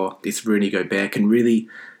Giannis or this Rudy Gobert, can really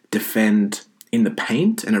defend in the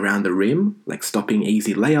paint and around the rim, stopping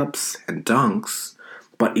easy layups and dunks,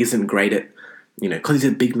 but isn't great at, because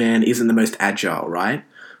he's a big man, isn't the most agile, right?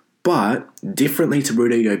 But differently to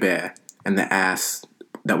Rudy Gobert and the ass,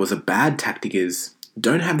 that was a bad tactic, is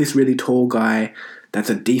don't have this really tall guy that's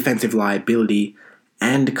a defensive liability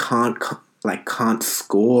and can't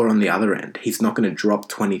score on the other end. He's not going to drop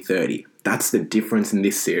 20-30. That's the difference in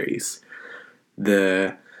this series.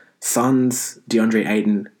 The Suns, DeAndre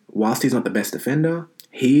Ayton, whilst he's not the best defender,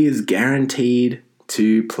 he is guaranteed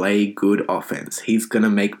to play good offense. He's going to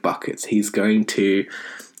make buckets. He's going to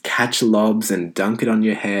catch lobs and dunk it on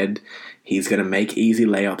your head. He's going to make easy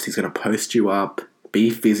layups. He's going to post you up, be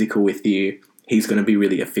physical with you. He's going to be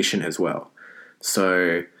really efficient as well.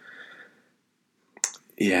 So,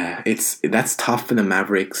 Yeah, that's tough for the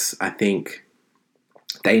Mavericks. I think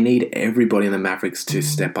they need everybody in the Mavericks to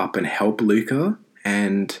step up and help Luka.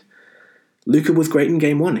 And Luka was great in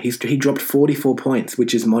game one. He dropped 44 points,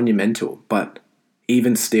 which is monumental. But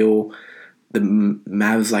even still, the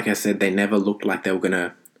Mavs, like I said, they never looked like they were going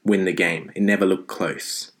to win the game. It never looked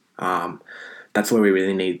close. That's where we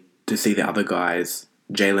really need to see the other guys,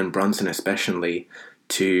 Jalen Brunson especially,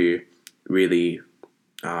 to really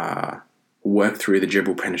work through the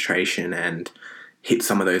dribble penetration and hit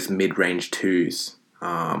some of those mid-range twos.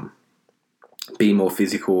 Be more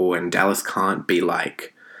physical, and Dallas can't be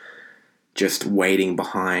like just waiting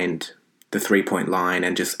behind the three-point line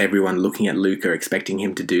and just everyone looking at Luka expecting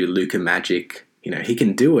him to do Luka magic. He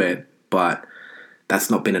can do it, but that's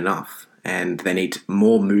not been enough. And they need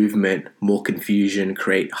more movement, more confusion,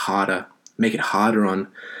 make it harder on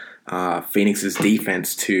Phoenix's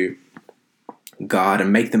defense to guard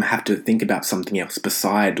and make them have to think about something else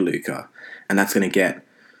beside Luka. And that's going to get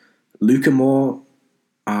Luka more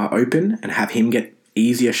open and have him get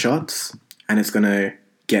easier shots, and it's going to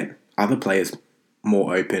get other players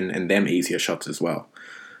more open and them easier shots as well.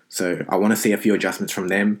 So I want to see a few adjustments from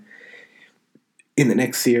them in the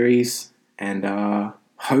next series, and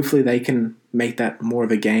hopefully they can make that more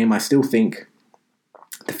of a game. I still think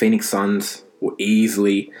the Phoenix Suns will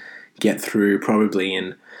easily get through, probably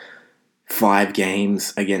in 5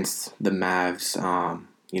 games against the Mavs.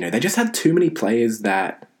 They just have too many players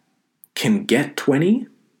that can get 20,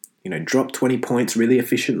 drop 20 points really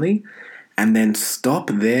efficiently, and then stop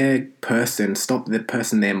the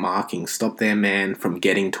person they're marking, stop their man from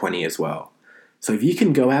getting 20 as well. So if you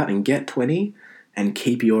can go out and get 20 and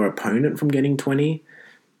keep your opponent from getting 20,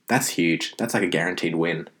 that's huge. That's like a guaranteed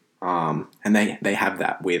win. And they have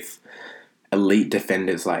that with elite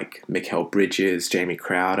defenders like Mikal Bridges, Jamie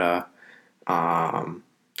Crowder,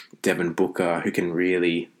 Devin Booker, who can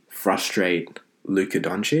really frustrate Luka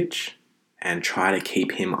Doncic and try to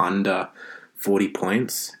keep him under 40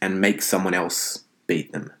 points and make someone else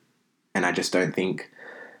beat them. And I just don't think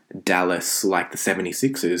Dallas, like the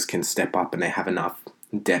 76ers, can step up, and they have enough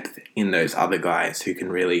depth in those other guys who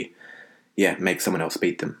can really, make someone else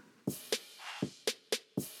beat them.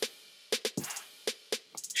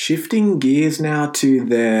 Shifting gears now to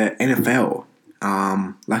the NFL.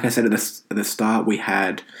 Like I said at the start, we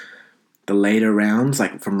had the later rounds,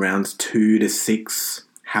 like from rounds 2 to 6,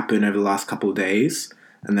 happen over the last couple of days,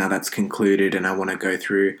 and now that's concluded, and I want to go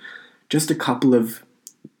through just a couple of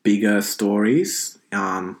bigger stories,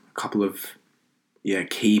 a couple of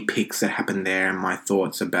key picks that happened there, and my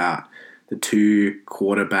thoughts about the 2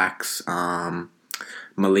 quarterbacks,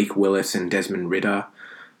 Malik Willis and Desmond Ridder,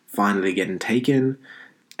 finally getting taken,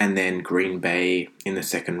 and then Green Bay in the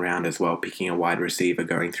second round as well, picking a wide receiver,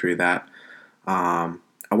 going through that. I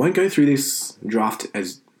won't go through this draft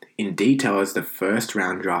as in detail as the first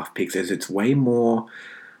round draft picks, as it's way more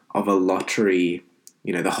of a lottery,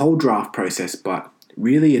 the whole draft process, but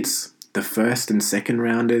really it's the first and second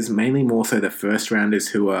rounders, mainly more so the first rounders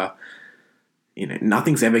who are,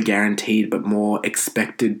 nothing's ever guaranteed, but more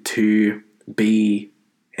expected to be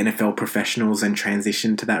NFL professionals and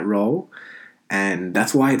transition to that role. And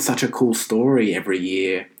that's why it's such a cool story every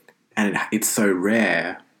year, and it's so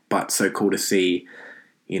rare, but so cool to see,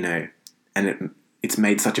 and it's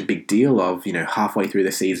made such a big deal of, halfway through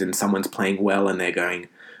the season, someone's playing well and they're going,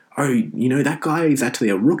 oh, that guy is actually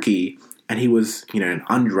a rookie, and he was,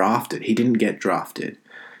 undrafted. He didn't get drafted.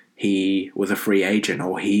 He was a free agent,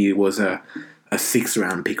 or he was a 6th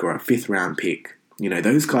round pick or a 5th round pick.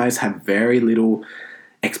 Those guys have very little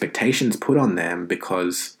expectations put on them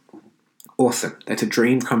because, awesome, that's a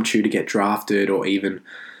dream come true to get drafted or even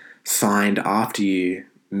signed after you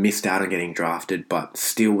missed out on getting drafted, but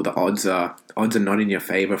still the odds are not in your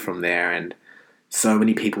favor from there, and so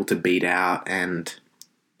many people to beat out, and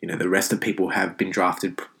the rest of people have been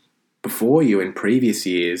drafted before you in previous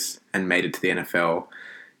years and made it to the NFL.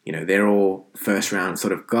 They're all first round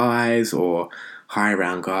sort of guys, or high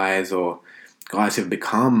round guys, or guys who've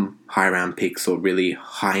become high round picks, or really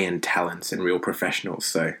high end talents and real professionals.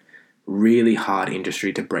 So really hard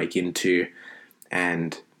industry to break into,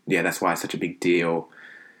 and that's why it's such a big deal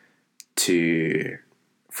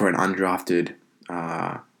for an undrafted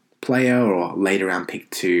player or later round pick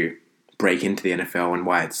to break into the NFL, and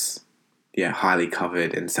why it's highly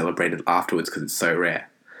covered and celebrated afterwards because it's so rare.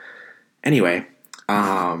 Anyway,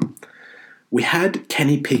 we had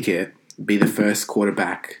Kenny Pickett be the first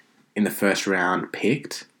quarterback in the first round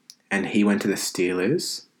picked, and he went to the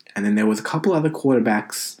Steelers. And then there was a couple other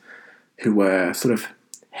quarterbacks who were sort of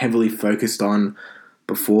heavily focused on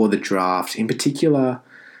before the draft. In particular,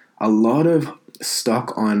 a lot of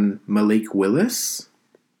stock on Malik Willis,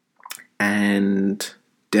 and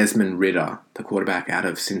Desmond Ridder, the quarterback out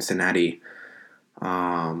of Cincinnati.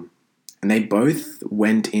 And they both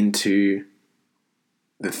went into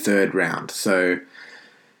the third round. So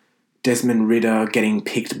Desmond Ridder getting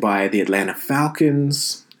picked by the Atlanta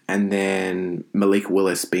Falcons, and then Malik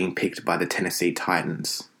Willis being picked by the Tennessee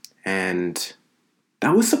Titans. And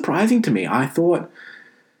that was surprising to me. I thought,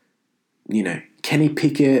 Kenny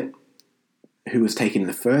Pickett, who was taken in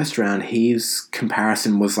the first round, his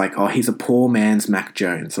comparison was like, oh, he's a poor man's Mac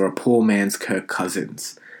Jones or a poor man's Kirk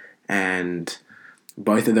Cousins. And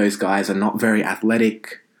both of those guys are not very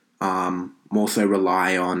athletic, more so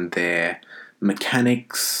rely on their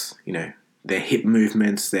mechanics, their hip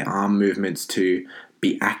movements, their arm movements to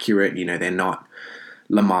be accurate. They're not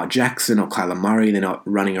Lamar Jackson or Kyler Murray. They're not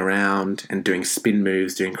running around and doing spin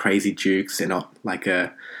moves, doing crazy jukes. They're not like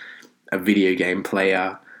a video game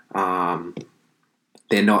player.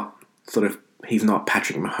 They're not he's not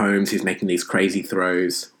Patrick Mahomes who's making these crazy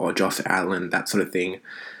throws, or Josh Allen, that sort of thing.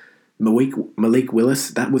 Malik Willis,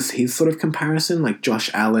 that was his sort of comparison, like Josh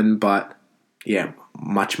Allen, but yeah,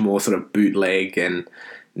 much more sort of bootleg and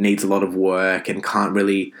needs a lot of work and can't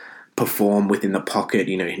really perform within the pocket.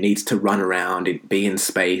 He needs to run around and be in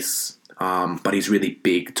space, but he's really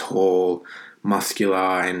big, tall,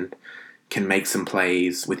 muscular, and can make some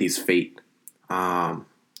plays with his feet.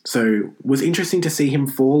 So it was interesting to see him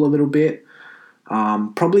fall a little bit.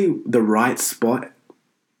 Probably the right spot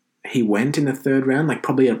he went in the third round, like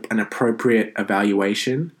probably an appropriate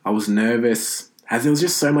evaluation. I was nervous as there was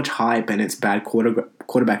just so much hype and it's bad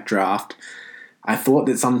quarterback draft. I thought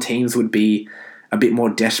that some teams would be a bit more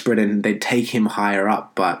desperate and they'd take him higher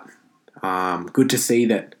up, but good to see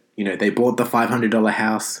that they bought the $500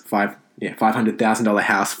 house, $500,000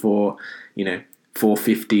 house for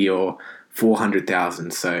 $450,000 or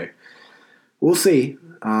 $400,000. So we'll see.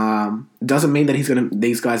 Doesn't mean that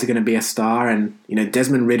these guys are gonna be a star. And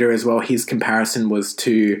Desmond Ridder as well, his comparison was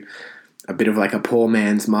to a bit of like a poor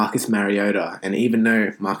man's Marcus Mariota. And even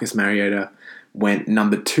though Marcus Mariota went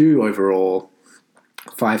number 2 overall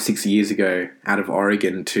 5-6 years ago out of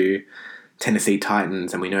Oregon to Tennessee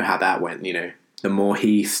Titans, and we know how that went. The more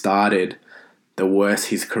he started, the worse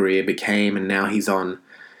his career became, and now he's on.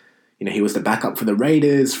 He was the backup for the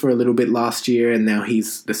Raiders for a little bit last year, and now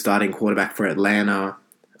he's the starting quarterback for Atlanta.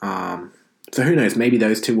 So who knows? Maybe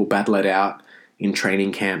those two will battle it out in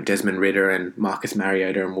training camp, Desmond Ridder and Marcus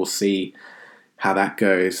Mariota, and we'll see how that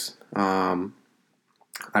goes. I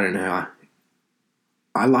don't know.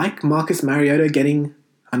 I like Marcus Mariota getting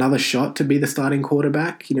another shot to be the starting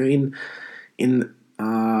quarterback. I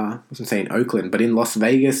wasn't saying Oakland, but in Las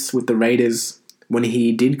Vegas with the Raiders, when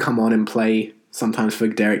he did come on and play sometimes for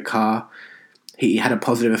Derek Carr, he had a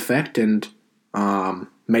positive effect and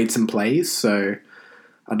made some plays. So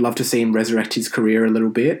I'd love to see him resurrect his career a little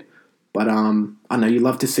bit. But I know you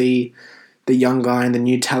love to see the young guy and the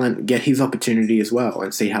new talent get his opportunity as well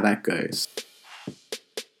and see how that goes.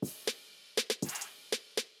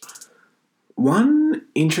 One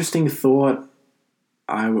interesting thought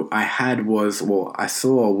I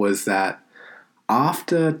saw was that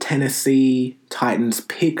after Tennessee Titans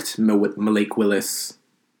picked Malik Willis,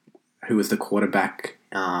 who was the quarterback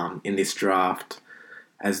in this draft,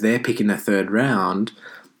 as their pick in the third round,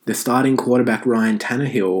 the starting quarterback Ryan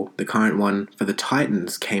Tannehill, the current one for the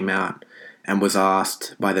Titans, came out and was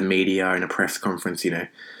asked by the media in a press conference,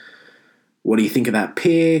 what do you think of that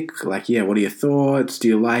pick? Like, yeah, what are your thoughts? Do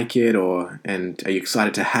you like it? And are you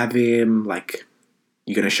excited to have him? Like,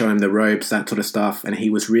 you're going to show him the ropes, that sort of stuff. And he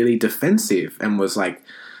was really defensive and was like,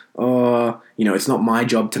 oh, it's not my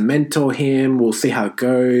job to mentor him. We'll see how it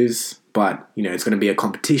goes. But, it's going to be a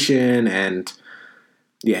competition. And,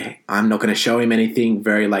 yeah, I'm not going to show him anything.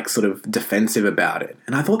 Very, sort of defensive about it.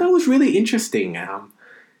 And I thought that was really interesting.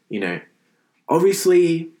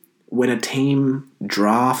 Obviously, when a team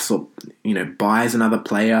drafts or, buys another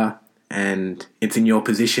player and it's in your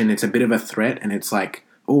position, it's a bit of a threat. And it's like,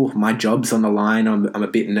 oh, my job's on the line. I'm a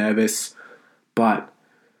bit nervous. But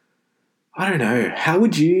I don't know. How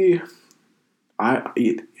would you... I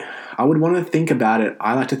would want to think about it.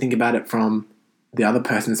 I like to think about it from the other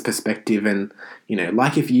person's perspective. And,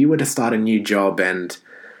 like if you were to start a new job and,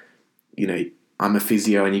 I'm a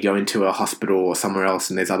physio and you go into a hospital or somewhere else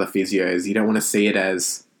and there's other physios, you don't want to see it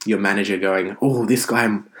as your manager going, oh, this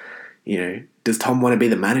guy, does Tom want to be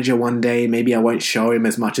the manager one day? Maybe I won't show him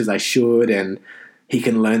as much as I should and he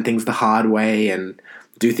can learn things the hard way and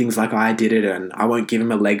do things like I did it, and I won't give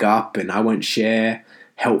him a leg up and I won't share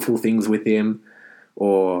helpful things with him.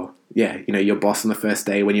 Or, your boss on the first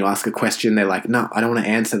day, when you ask a question, they're like, no, I don't want to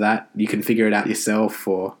answer that. You can figure it out yourself,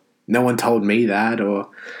 or no one told me that, or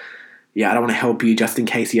yeah, I don't want to help you just in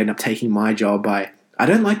case you end up taking my job. I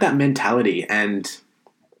don't like that mentality, and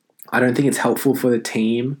I don't think it's helpful for the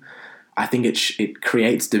team. I think it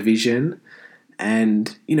creates division.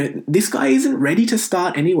 And, this guy isn't ready to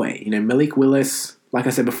start anyway. Malik Willis, like I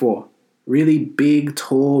said before, really big,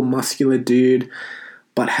 tall, muscular dude,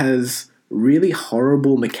 but has really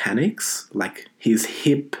horrible mechanics, like his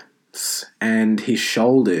hips and his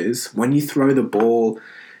shoulders. When you throw the ball,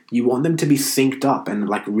 you want them to be synced up and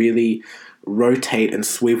like really rotate and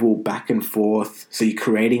swivel back and forth. So you're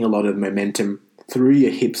creating a lot of momentum through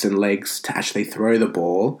your hips and legs to actually throw the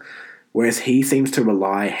ball. Whereas he seems to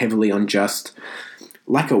rely heavily on just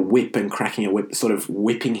like a whip and cracking a whip, sort of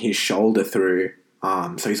whipping his shoulder through.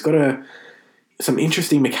 So he's got some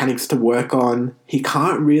interesting mechanics to work on. He's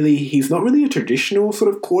not really a traditional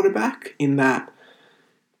sort of quarterback in that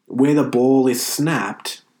where the ball is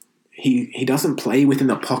snapped, he doesn't play within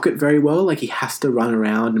the pocket very well. Like he has to run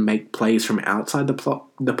around and make plays from outside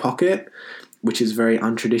the pocket, which is very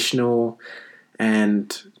untraditional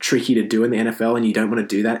and tricky to do in the NFL, and you don't want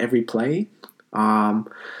to do that every play.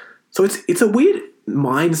 So it's a weird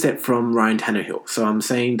mindset from Ryan Tannehill. So I'm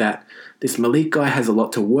saying that this Malik guy has a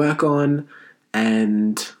lot to work on,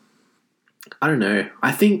 and I don't know.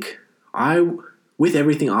 I think with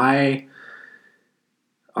everything I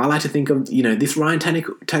like to think of, this Ryan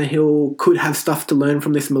Tannehill could have stuff to learn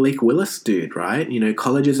from this Malik Willis dude, right?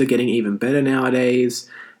 Colleges are getting even better nowadays,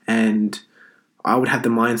 and I would have the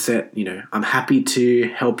mindset, I'm happy to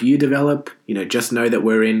help you develop. Just know that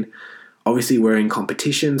we're in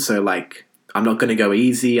competition. So like, I'm not going to go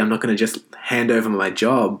easy. I'm not going to just hand over my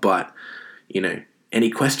job, but, any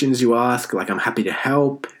questions you ask, like I'm happy to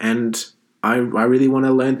help. And I really want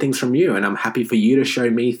to learn things from you, and I'm happy for you to show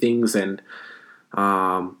me things. And,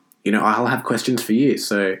 I'll have questions for you.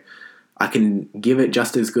 So I can give it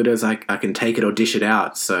just as good as I can take it or dish it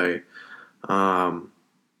out. So,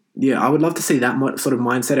 yeah, I would love to see that sort of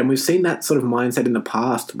mindset. And we've seen that sort of mindset in the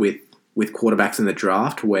past with quarterbacks in the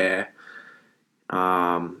draft where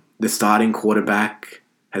the starting quarterback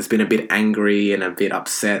has been a bit angry and a bit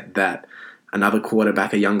upset that another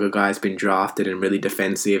quarterback, a younger guy, has been drafted and really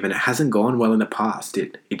defensive, and it hasn't gone well in the past.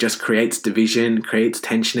 It just creates division, creates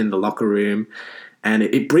tension in the locker room, and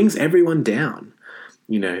it brings everyone down.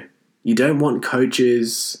 You don't want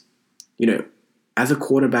coaches, as a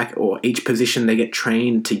quarterback or each position, they get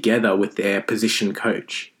trained together with their position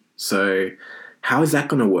coach. So how is that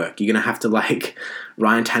going to work? You're going to have to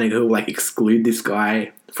Ryan Tannehill, exclude this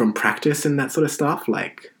guy from practice and that sort of stuff.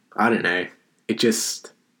 I don't know. It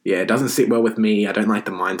just, it doesn't sit well with me. I don't like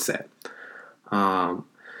the mindset.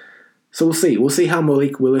 So we'll see. We'll see how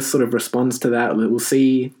Malik Willis sort of responds to that. We'll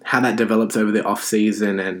see how that develops over the off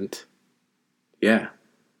season, and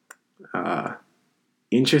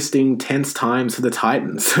interesting, tense times for the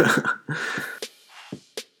Titans.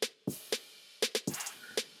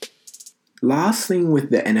 Last thing with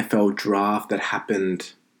the NFL draft that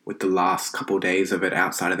happened with the last couple of days of it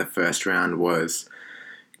outside of the first round was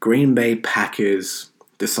Green Bay Packers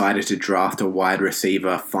decided to draft a wide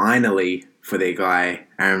receiver finally for their guy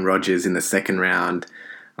Aaron Rodgers in the second round.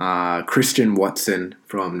 Christian Watson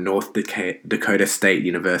from North Dakota State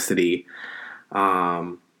University.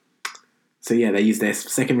 So yeah, they used their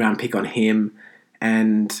second round pick on him,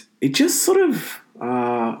 and it just sort of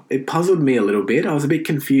it puzzled me a little bit. I was a bit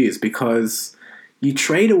confused because you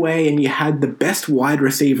trade away and you had the best wide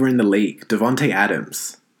receiver in the league, Davante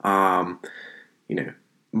Adams.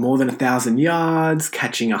 More than 1,000 yards,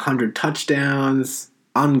 catching 100 touchdowns,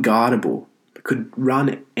 unguardable. Could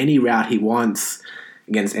run any route he wants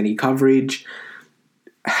against any coverage.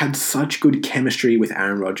 Had such good chemistry with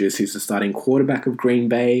Aaron Rodgers, who's the starting quarterback of Green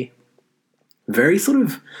Bay. Very sort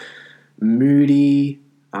of moody,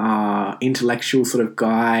 intellectual sort of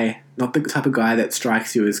guy. Not the type of guy that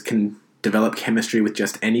strikes you as can develop chemistry with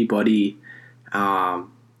just anybody. Tough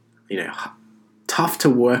to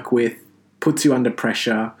work with, puts you under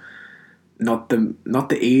pressure. Not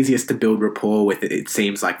the easiest to build rapport with, it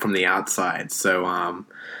seems like from the outside. So,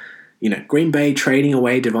 Green Bay trading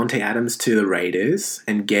away Davante Adams to the Raiders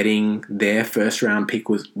and getting their first round pick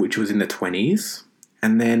which was in the 20s.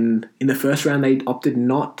 And then in the first round, they opted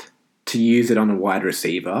not to use it on a wide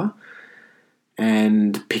receiver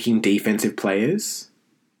and picking defensive players.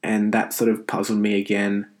 And that sort of puzzled me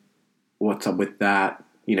again. What's up with that?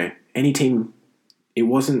 Any team, it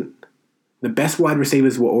wasn't, the best wide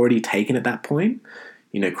receivers were already taken at that point.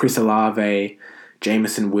 Chris Olave,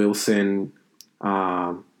 Jameson Wilson,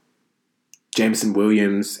 Jameson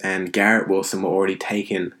Williams, and Garrett Wilson were already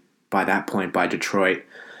taken by that point by Detroit,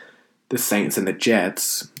 the Saints and the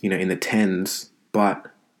Jets, in the 10s. But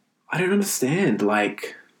I don't understand.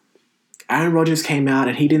 Aaron Rodgers came out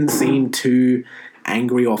and he didn't seem too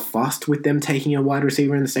angry or fussed with them taking a wide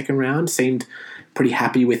receiver in the second round. Seemed pretty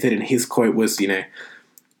happy with it, and his quote was,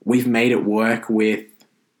 we've made it work with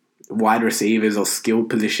wide receivers or skilled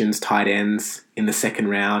positions, tight ends in the second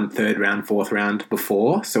round, third round, fourth round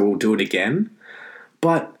before, so we'll do it again.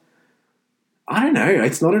 But I don't know.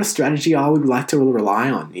 It's not a strategy I would like to rely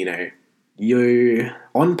on.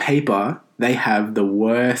 On paper, they have the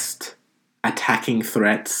worst attacking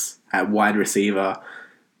threats at wide receiver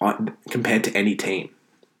compared to any team.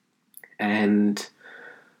 And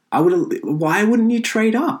why wouldn't you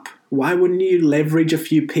trade up? Why wouldn't you leverage a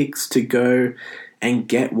few picks to go and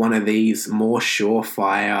get one of these more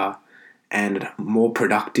surefire and more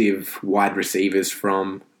productive wide receivers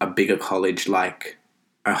from a bigger college like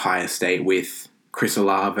Ohio State with Chris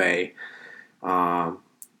Olave,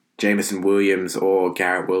 Jameson Williams, or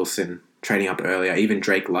Garrett Wilson trading up earlier, even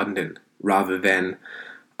Drake London, rather than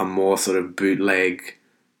a more sort of bootleg,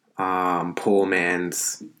 poor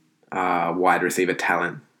man's wide receiver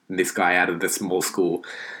talent. This guy out of the small school,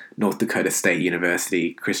 North Dakota State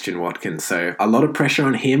University, Christian Watkins. So a lot of pressure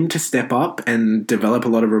on him to step up and develop a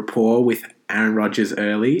lot of rapport with Aaron Rodgers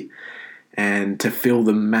early, and to fill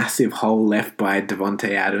the massive hole left by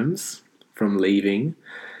Davante Adams from leaving.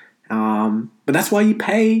 But that's why you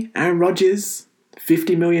pay Aaron Rodgers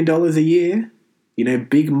 $50 million a year.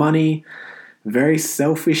 Big money, very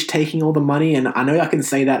selfish, taking all the money. And I know I can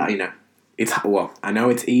say that, I know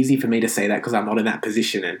it's easy for me to say that because I'm not in that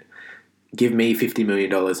position, and give me $50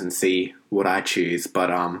 million and see what I choose. But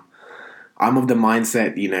I'm of the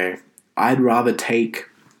mindset, I'd rather take...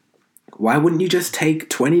 Why wouldn't you just take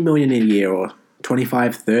 $20 million a year or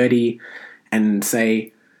 25, 30 and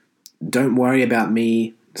say, don't worry about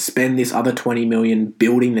me, spend this other $20 million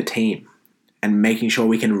building the team and making sure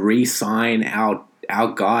we can re-sign our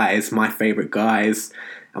guys, my favorite guys,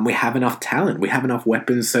 and we have enough talent, we have enough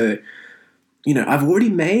weapons. So, he's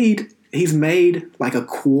made like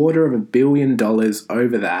 $250 million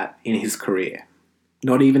over that in his career,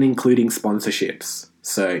 not even including sponsorships.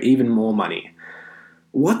 So even more money.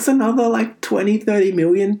 What's another like 20, 30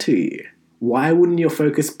 million to you? Why wouldn't your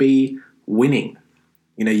focus be winning?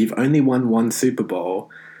 You've only won one Super Bowl.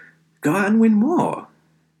 Go out and win more.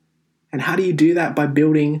 And how do you do that? By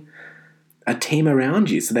building a team around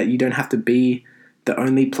you so that you don't have to be the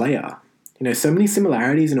only player. So many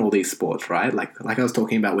similarities in all these sports, right? Like I was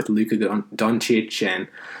talking about with Luka Doncic and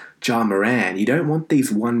Ja Morant. You don't want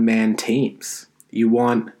these one-man teams. You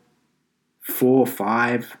want 4 or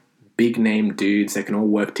 5 big-name dudes that can all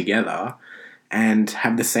work together and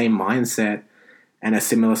have the same mindset and a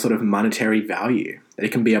similar sort of monetary value, that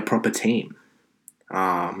it can be a proper team.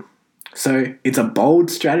 So it's a bold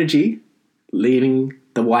strategy, leaving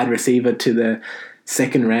the wide receiver to the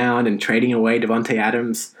second round and trading away Davante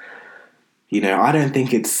Adams. I don't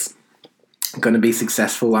think it's going to be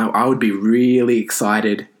successful. I would be really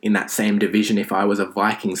excited in that same division if I was a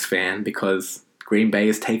Vikings fan, because Green Bay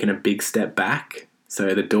has taken a big step back.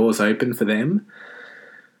 So the door's open for them.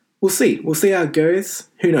 We'll see. We'll see how it goes.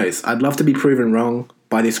 Who knows? I'd love to be proven wrong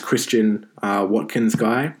by this Christian Watkins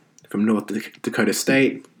guy from North Dakota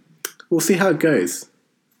State. We'll see how it goes.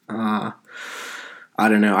 I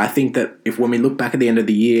don't know. I think that when we look back at the end of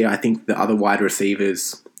the year, I think the other wide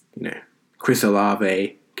receivers, Chris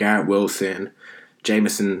Olave, Garrett Wilson,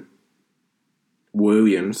 Jameson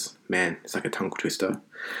Williams, man, it's like a tongue twister,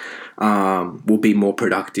 will be more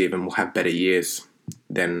productive and will have better years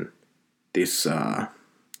than this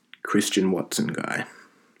Christian Watson guy.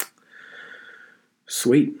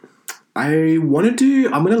 Sweet. I'm going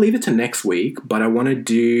to leave it to next week, but I want to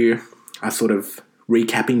do a sort of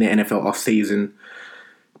recapping the NFL offseason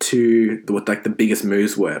to what like the biggest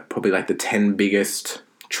moves were, probably like the 10 biggest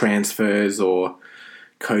transfers or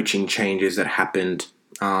coaching changes that happened.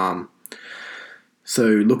 So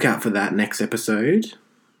look out for that next episode.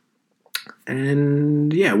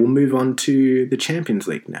 And yeah, we'll move on to the Champions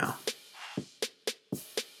League now.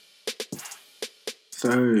 So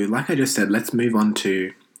like I just said, let's move on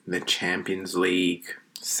to the Champions League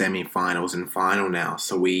semi-finals and final now.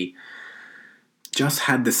 So we just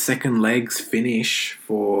had the second legs finish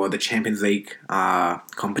for the Champions League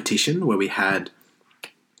competition, where we had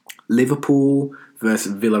Liverpool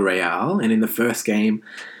versus Villarreal, and in the first game,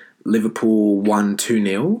 Liverpool won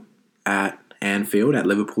 2-0 at Anfield, at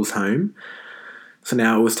Liverpool's home. So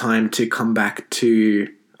now it was time to come back to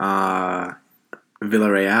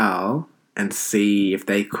Villarreal and see if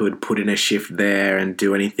they could put in a shift there and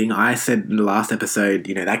do anything. I said in the last episode,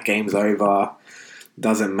 that game's over,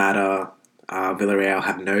 doesn't matter. Villarreal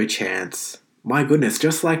have no chance. My goodness,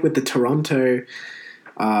 just like with the Toronto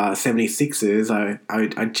 76ers,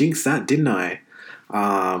 I jinxed that, didn't I?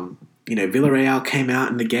 Villarreal came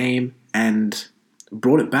out in the game and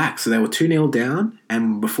brought it back. So they were 2-0 down,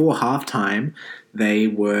 and before halftime, they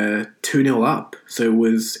were 2-0 up. So it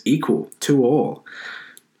was equal, 2-2.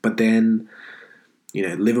 But then,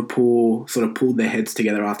 Liverpool sort of pulled their heads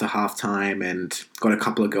together after halftime and got a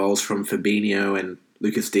couple of goals from Fabinho and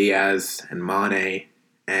Lucas Diaz and Mane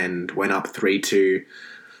and went up 3-2.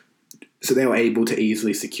 So they were able to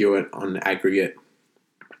easily secure it on aggregate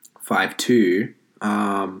 5-2.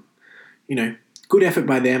 Good effort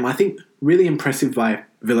by them. I think really impressive by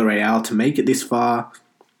Villarreal to make it this far.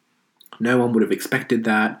 No one would have expected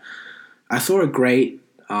that. I saw a great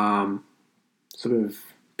sort of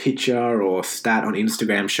picture or stat on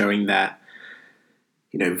Instagram showing that,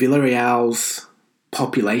 Villarreal's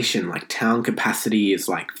population, like town capacity, is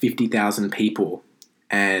like 50,000 people.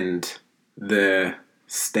 And the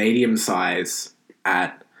stadium size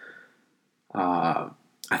at, I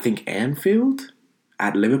think, Anfield,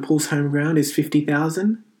 at Liverpool's home ground, is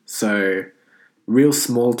 50,000. So, real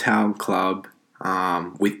small town club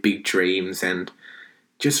with big dreams, and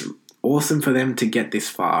just awesome for them to get this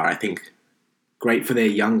far. I think great for their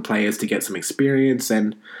young players to get some experience,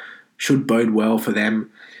 and should bode well for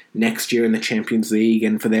them next year in the Champions League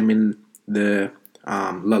and for them in the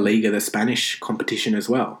La Liga, the Spanish competition as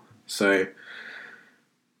well. So,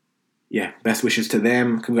 yeah, best wishes to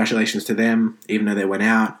them. Congratulations to them, even though they went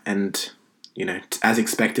out. And, as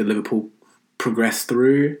expected, Liverpool progressed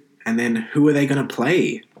through. And then who are they going to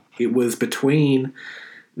play? It was between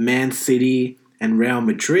Man City and Real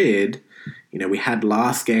Madrid. We had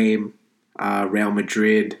last game Real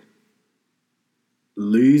Madrid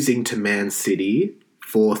losing to Man City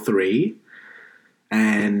 4-3.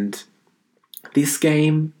 And this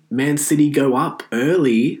game, Man City go up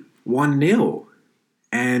early 1-0.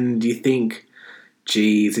 And you think,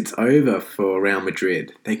 geez, it's over for Real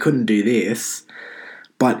Madrid. They couldn't do this.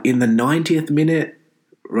 But in the 90th minute,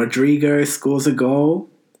 Rodrigo scores a goal.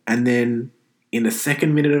 And then in the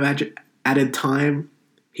second minute of added time,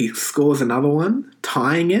 he scores another one,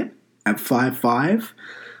 tying it at 5-5,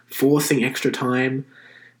 forcing extra time.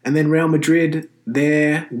 And then Real Madrid,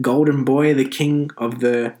 their golden boy, the king of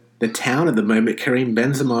the town at the moment, Karim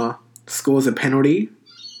Benzema, scores a penalty.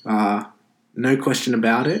 No question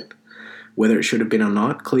about it, whether it should have been or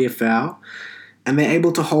not, clear foul. And they're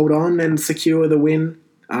able to hold on and secure the win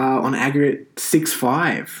on aggregate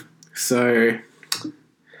 6-5. So,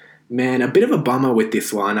 man, a bit of a bummer with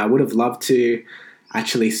this one. I would have loved to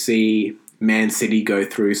actually see Man City go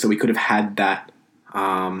through, so we could have had that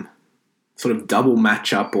sort of double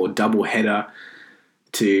matchup or double header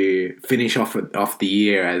to finish off the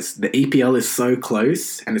year, as the EPL is so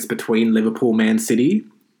close and it's between Liverpool, Man City,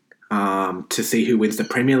 to see who wins the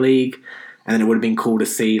Premier League. And then it would have been cool to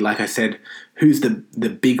see, like I said, who's the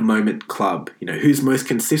big moment club, who's most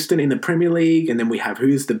consistent in the Premier League. And then we have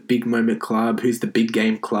who's the big moment club, who's the big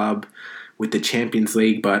game club with the Champions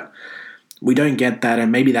League. But we don't get that,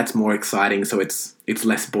 and maybe that's more exciting, so it's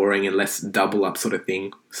less boring and less double up sort of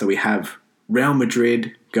thing. So we have Real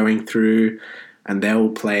Madrid going through, and they'll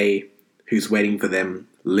play who's waiting for them,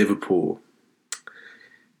 Liverpool.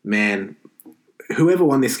 Man, whoever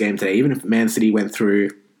won this game today, even if Man City went through,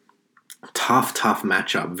 tough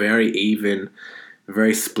matchup, very even,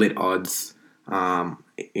 very split odds. Real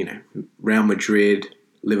Madrid,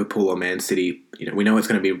 Liverpool, or Man City. We know it's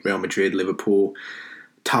going to be Real Madrid, Liverpool.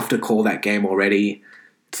 Tough to call that game already.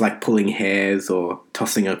 It's like pulling hairs or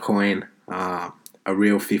tossing a coin. A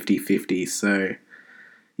real 50-50. So,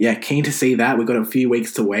 yeah, keen to see that. We've got a few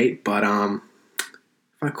weeks to wait. But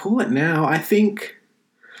if I call it now, I think,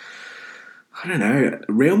 I don't know,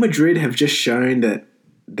 Real Madrid have just shown that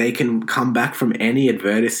they can come back from any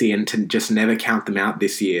adversity and to just never count them out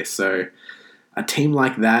this year. So a team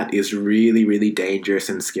like that is really, really dangerous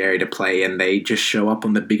and scary to play, and they just show up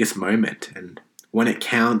on the biggest moment. And when it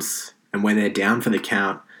counts and when they're down for the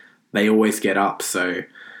count, they always get up. So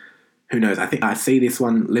who knows? I think I see this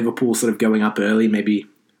one, Liverpool sort of going up early, maybe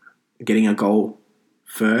getting a goal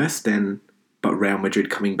first, but Real Madrid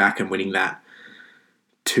coming back and winning that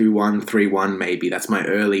 2-1, 3-1 maybe. That's my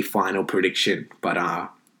early final prediction, but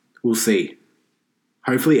we'll see.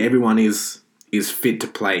 Hopefully everyone is fit to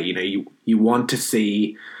play. You want to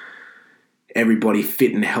see everybody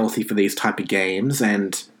fit and healthy for these type of games,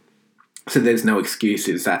 and so there's no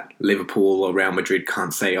excuses that Liverpool or Real Madrid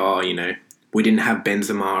can't say, we didn't have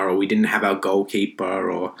Benzema, or we didn't have our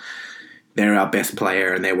goalkeeper, or they're our best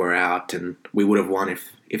player and they were out and we would have won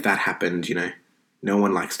if that happened. No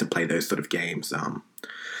one likes to play those sort of games.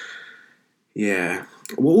 Yeah,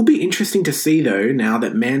 What will be interesting to see, though, now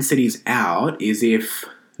that Man City's out, is if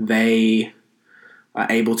they are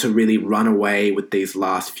able to really run away with these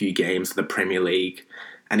last few games of the Premier League,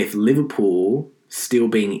 and if Liverpool, still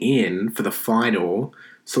being in for the final,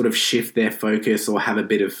 sort of shift their focus or have a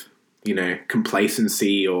bit of,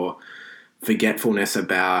 complacency or forgetfulness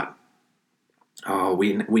about,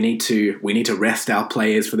 we need to rest our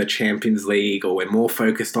players for the Champions League, or we're more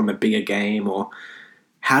focused on the bigger game, or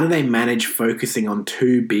how do they manage focusing on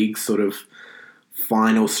two big sort of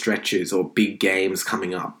final stretches or big games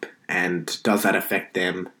coming up? And does that affect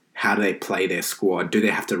them? How do they play their squad? Do they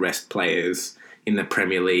have to rest players in the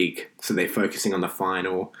Premier League so they're focusing on the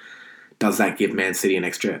final? Does that give Man City an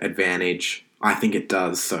extra advantage? I think it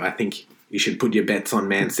does. So I think you should put your bets on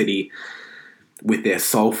Man City with their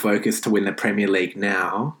sole focus to win the Premier League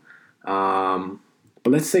now. But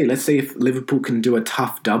let's see if Liverpool can do a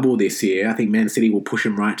tough double this year. I think Man City will push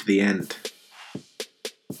them right to the end.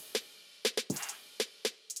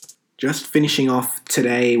 Just finishing off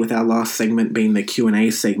today with our last segment being the Q&A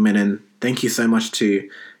segment, and thank you so much to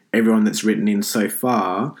everyone that's written in so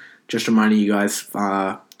far. Just reminding you guys,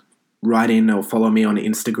 write in or follow me on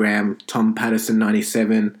Instagram, Tom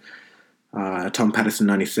Patterson97, Tom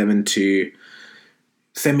Patterson97, to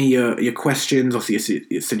send me your questions or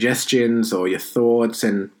your suggestions or your thoughts,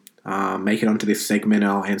 and make it onto this segment.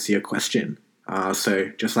 I'll answer your question. So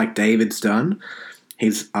just like David's done,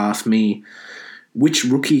 he's asked me, which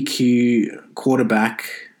rookie Q quarterback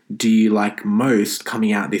do you like most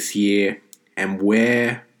coming out this year, and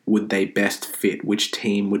where would they best fit? Which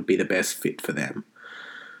team would be the best fit for them?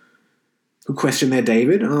 Good question there,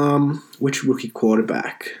 David. Which rookie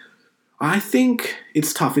quarterback? I think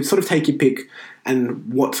it's tough. It's sort of take your pick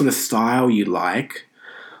and what sort of style you like.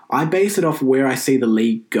 I base it off where I see the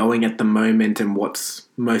league going at the moment and what's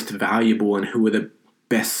most valuable and who are the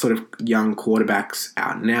best sort of young quarterbacks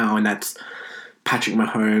out now, and that's Patrick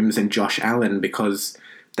Mahomes and Josh Allen, because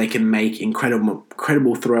they can make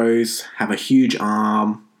incredible throws, have a huge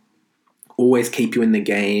arm, always keep you in the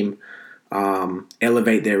game,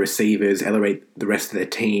 elevate their receivers, elevate the rest of their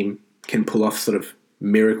team, can pull off sort of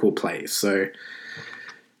miracle plays. So,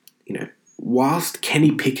 whilst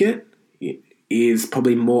Kenny Pickett is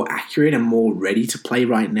probably more accurate and more ready to play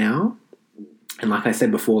right now, and like I said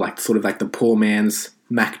before, sort of like the poor man's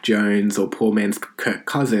Mac Jones or poor man's Kirk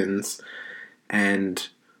Cousins, and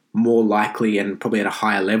more likely and probably at a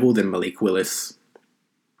higher level than Malik Willis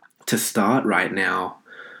to start right now,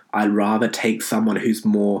 I'd rather take someone who's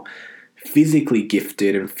more physically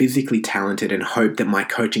gifted and physically talented and hope that my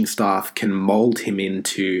coaching staff can mold him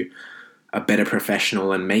into a better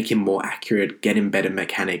professional and make him more accurate, get him better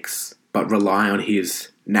mechanics, but rely on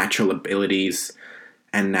his natural abilities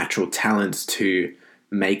and natural talents to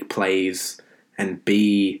make plays and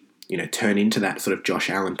be, turn into that sort of Josh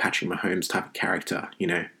Allen, Patrick Mahomes type of character.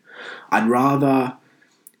 I'd rather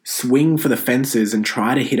swing for the fences and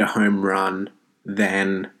try to hit a home run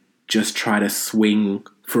than just try to swing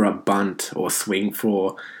for a bunt or swing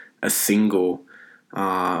for a single.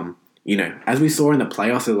 As we saw in the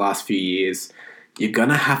playoffs of the last few years, you're going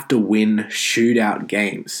to have to win shootout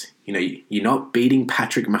games. You're not beating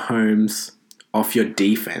Patrick Mahomes off your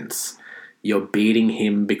defense. You're beating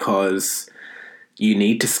him because you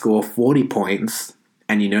need to score 40 points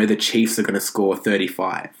and the Chiefs are going to score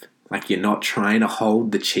 35. You're not trying to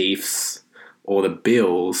hold the Chiefs or the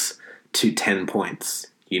Bills to 10 points.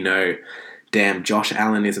 Damn, Josh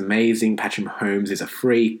Allen is amazing. Patrick Mahomes is a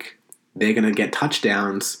freak. They're going to get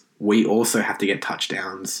touchdowns. We also have to get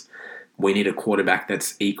touchdowns. We need a quarterback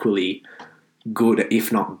that's equally good,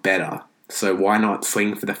 if not better. So why not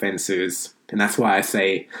swing for the fences? And that's why I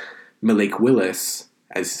say Malik Willis,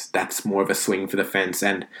 as that's more of a swing for the fence.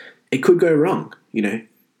 And it could go wrong.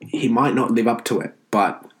 He might not live up to it,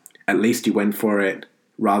 but at least you went for it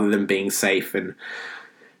rather than being safe and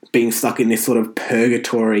being stuck in this sort of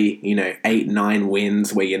purgatory, 8-9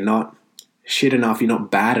 wins where you're not shit enough, you're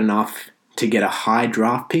not bad enough to get a high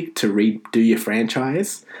draft pick to redo your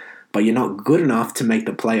franchise, but you're not good enough to make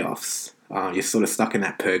the playoffs. You're sort of stuck in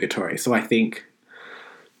that purgatory. So I think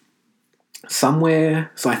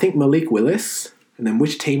Malik Willis, and then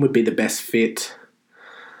which team would be the best fit?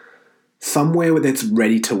 Somewhere that's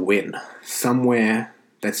ready to win. Somewhere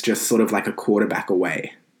that's just sort of like a quarterback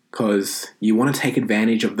away. Because you want to take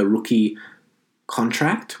advantage of the rookie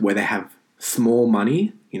contract where they have small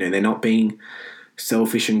money. They're not being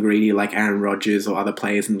selfish and greedy like Aaron Rodgers or other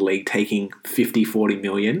players in the league taking 50, 40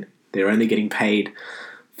 million. They're only getting paid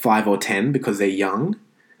 5 or 10 because they're young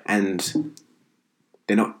and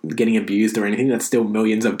they're not getting abused or anything. That's still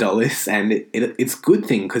millions of dollars. And it's a good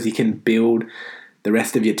thing because you can build the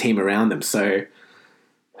rest of your team around them. So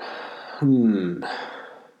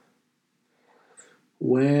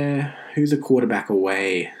Who's a quarterback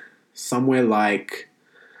away? Somewhere like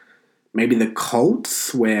maybe the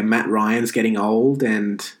Colts, where Matt Ryan's getting old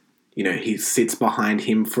and, he sits behind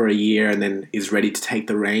him for a year and then is ready to take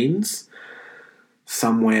the reins.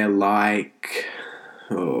 Somewhere like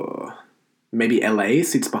maybe LA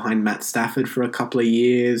sits behind Matt Stafford for a couple of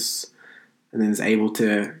years and then is able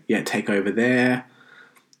to take over there.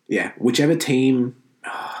 Yeah, whichever team.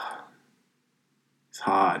 It's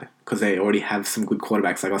hard because they already have some good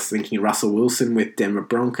quarterbacks. Like I was thinking Russell Wilson with Denver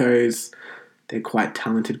Broncos. They're quite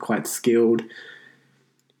talented, quite skilled.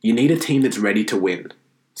 You need a team that's ready to win.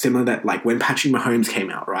 Similar that like when Patrick Mahomes came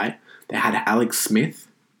out, right? They had Alex Smith,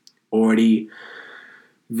 already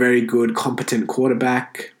very good, competent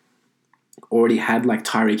quarterback. Already had like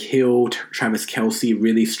Tyreek Hill, Travis Kelce,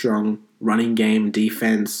 really strong running game,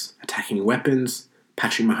 defense, attacking weapons.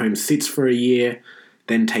 Patrick Mahomes sits for a year,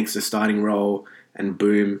 then takes the starting role, and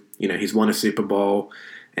boom, he's won a Super Bowl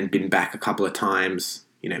and been back a couple of times,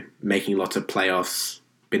 making lots of playoffs,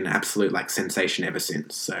 been an absolute like sensation ever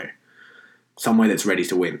since. So somewhere that's ready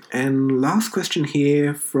to win. And last question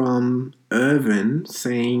here from Irvin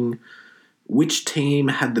saying, which team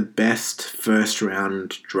had the best first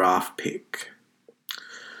round draft pick?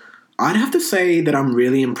 I'd have to say that I'm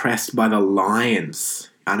really impressed by the Lions.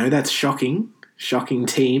 I know that's shocking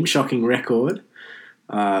team, shocking record.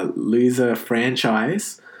 Loser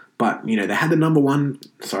franchise, but they had the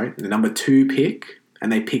number 2 pick,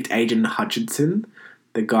 and they picked Aiden Hutchinson,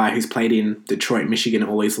 the guy who's played in Detroit, Michigan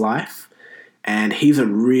all his life, and he's a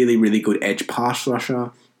really, really good edge pass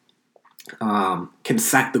rusher. Can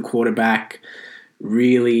sack the quarterback,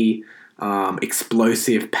 really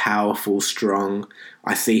explosive, powerful, strong.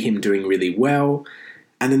 I see him doing really well.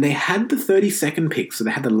 And then they had the 32nd pick, so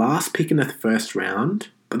they had the last pick in the first round,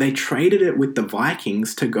 but they traded it with the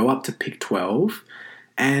Vikings to go up to pick 12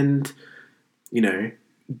 and,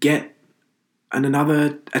 get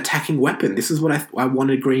another attacking weapon. This is what I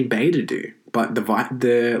wanted Green Bay to do, but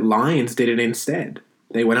the Lions did it instead.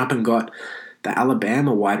 They went up and got the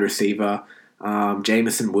Alabama wide receiver,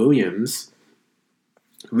 Jameson Williams,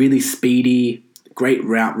 really speedy, great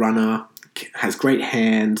route runner, has great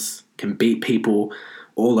hands, can beat people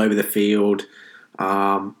all over the field.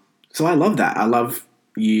 So I love that. I love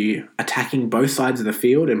you attacking both sides of the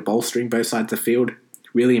field and bolstering both sides of the field,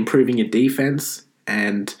 really improving your defense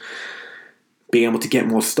and being able to get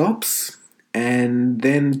more stops, and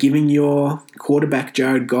then giving your quarterback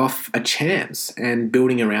Jared Goff a chance and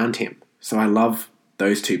building around him. So I love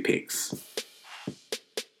those 2 picks.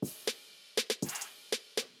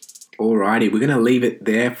 Alrighty, we're going to leave it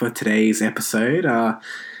there for today's episode.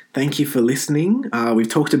 Thank you for listening. We've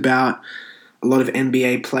talked about a lot of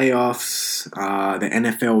NBA playoffs, the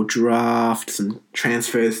NFL draft, some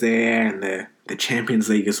transfers there, and the Champions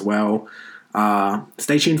League as well.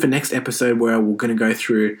 Stay tuned for next episode where we're going to go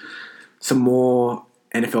through some more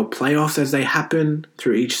NFL playoffs as they happen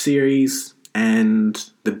through each series and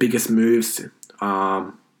the biggest moves,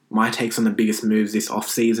 my takes on the biggest moves this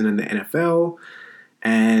offseason in the NFL,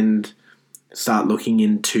 and start looking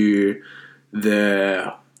into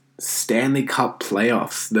the Stanley Cup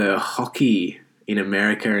playoffs. The hockey in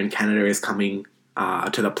America and Canada is coming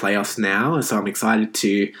to the playoffs now, and so I'm excited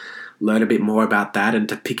to learn a bit more about that and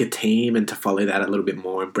to pick a team and to follow that a little bit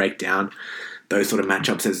more and break down those sort of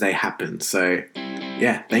matchups as they happen. So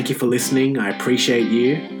yeah, thank you for listening. I appreciate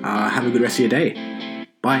you. Have a good rest of your day.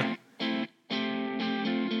 Bye.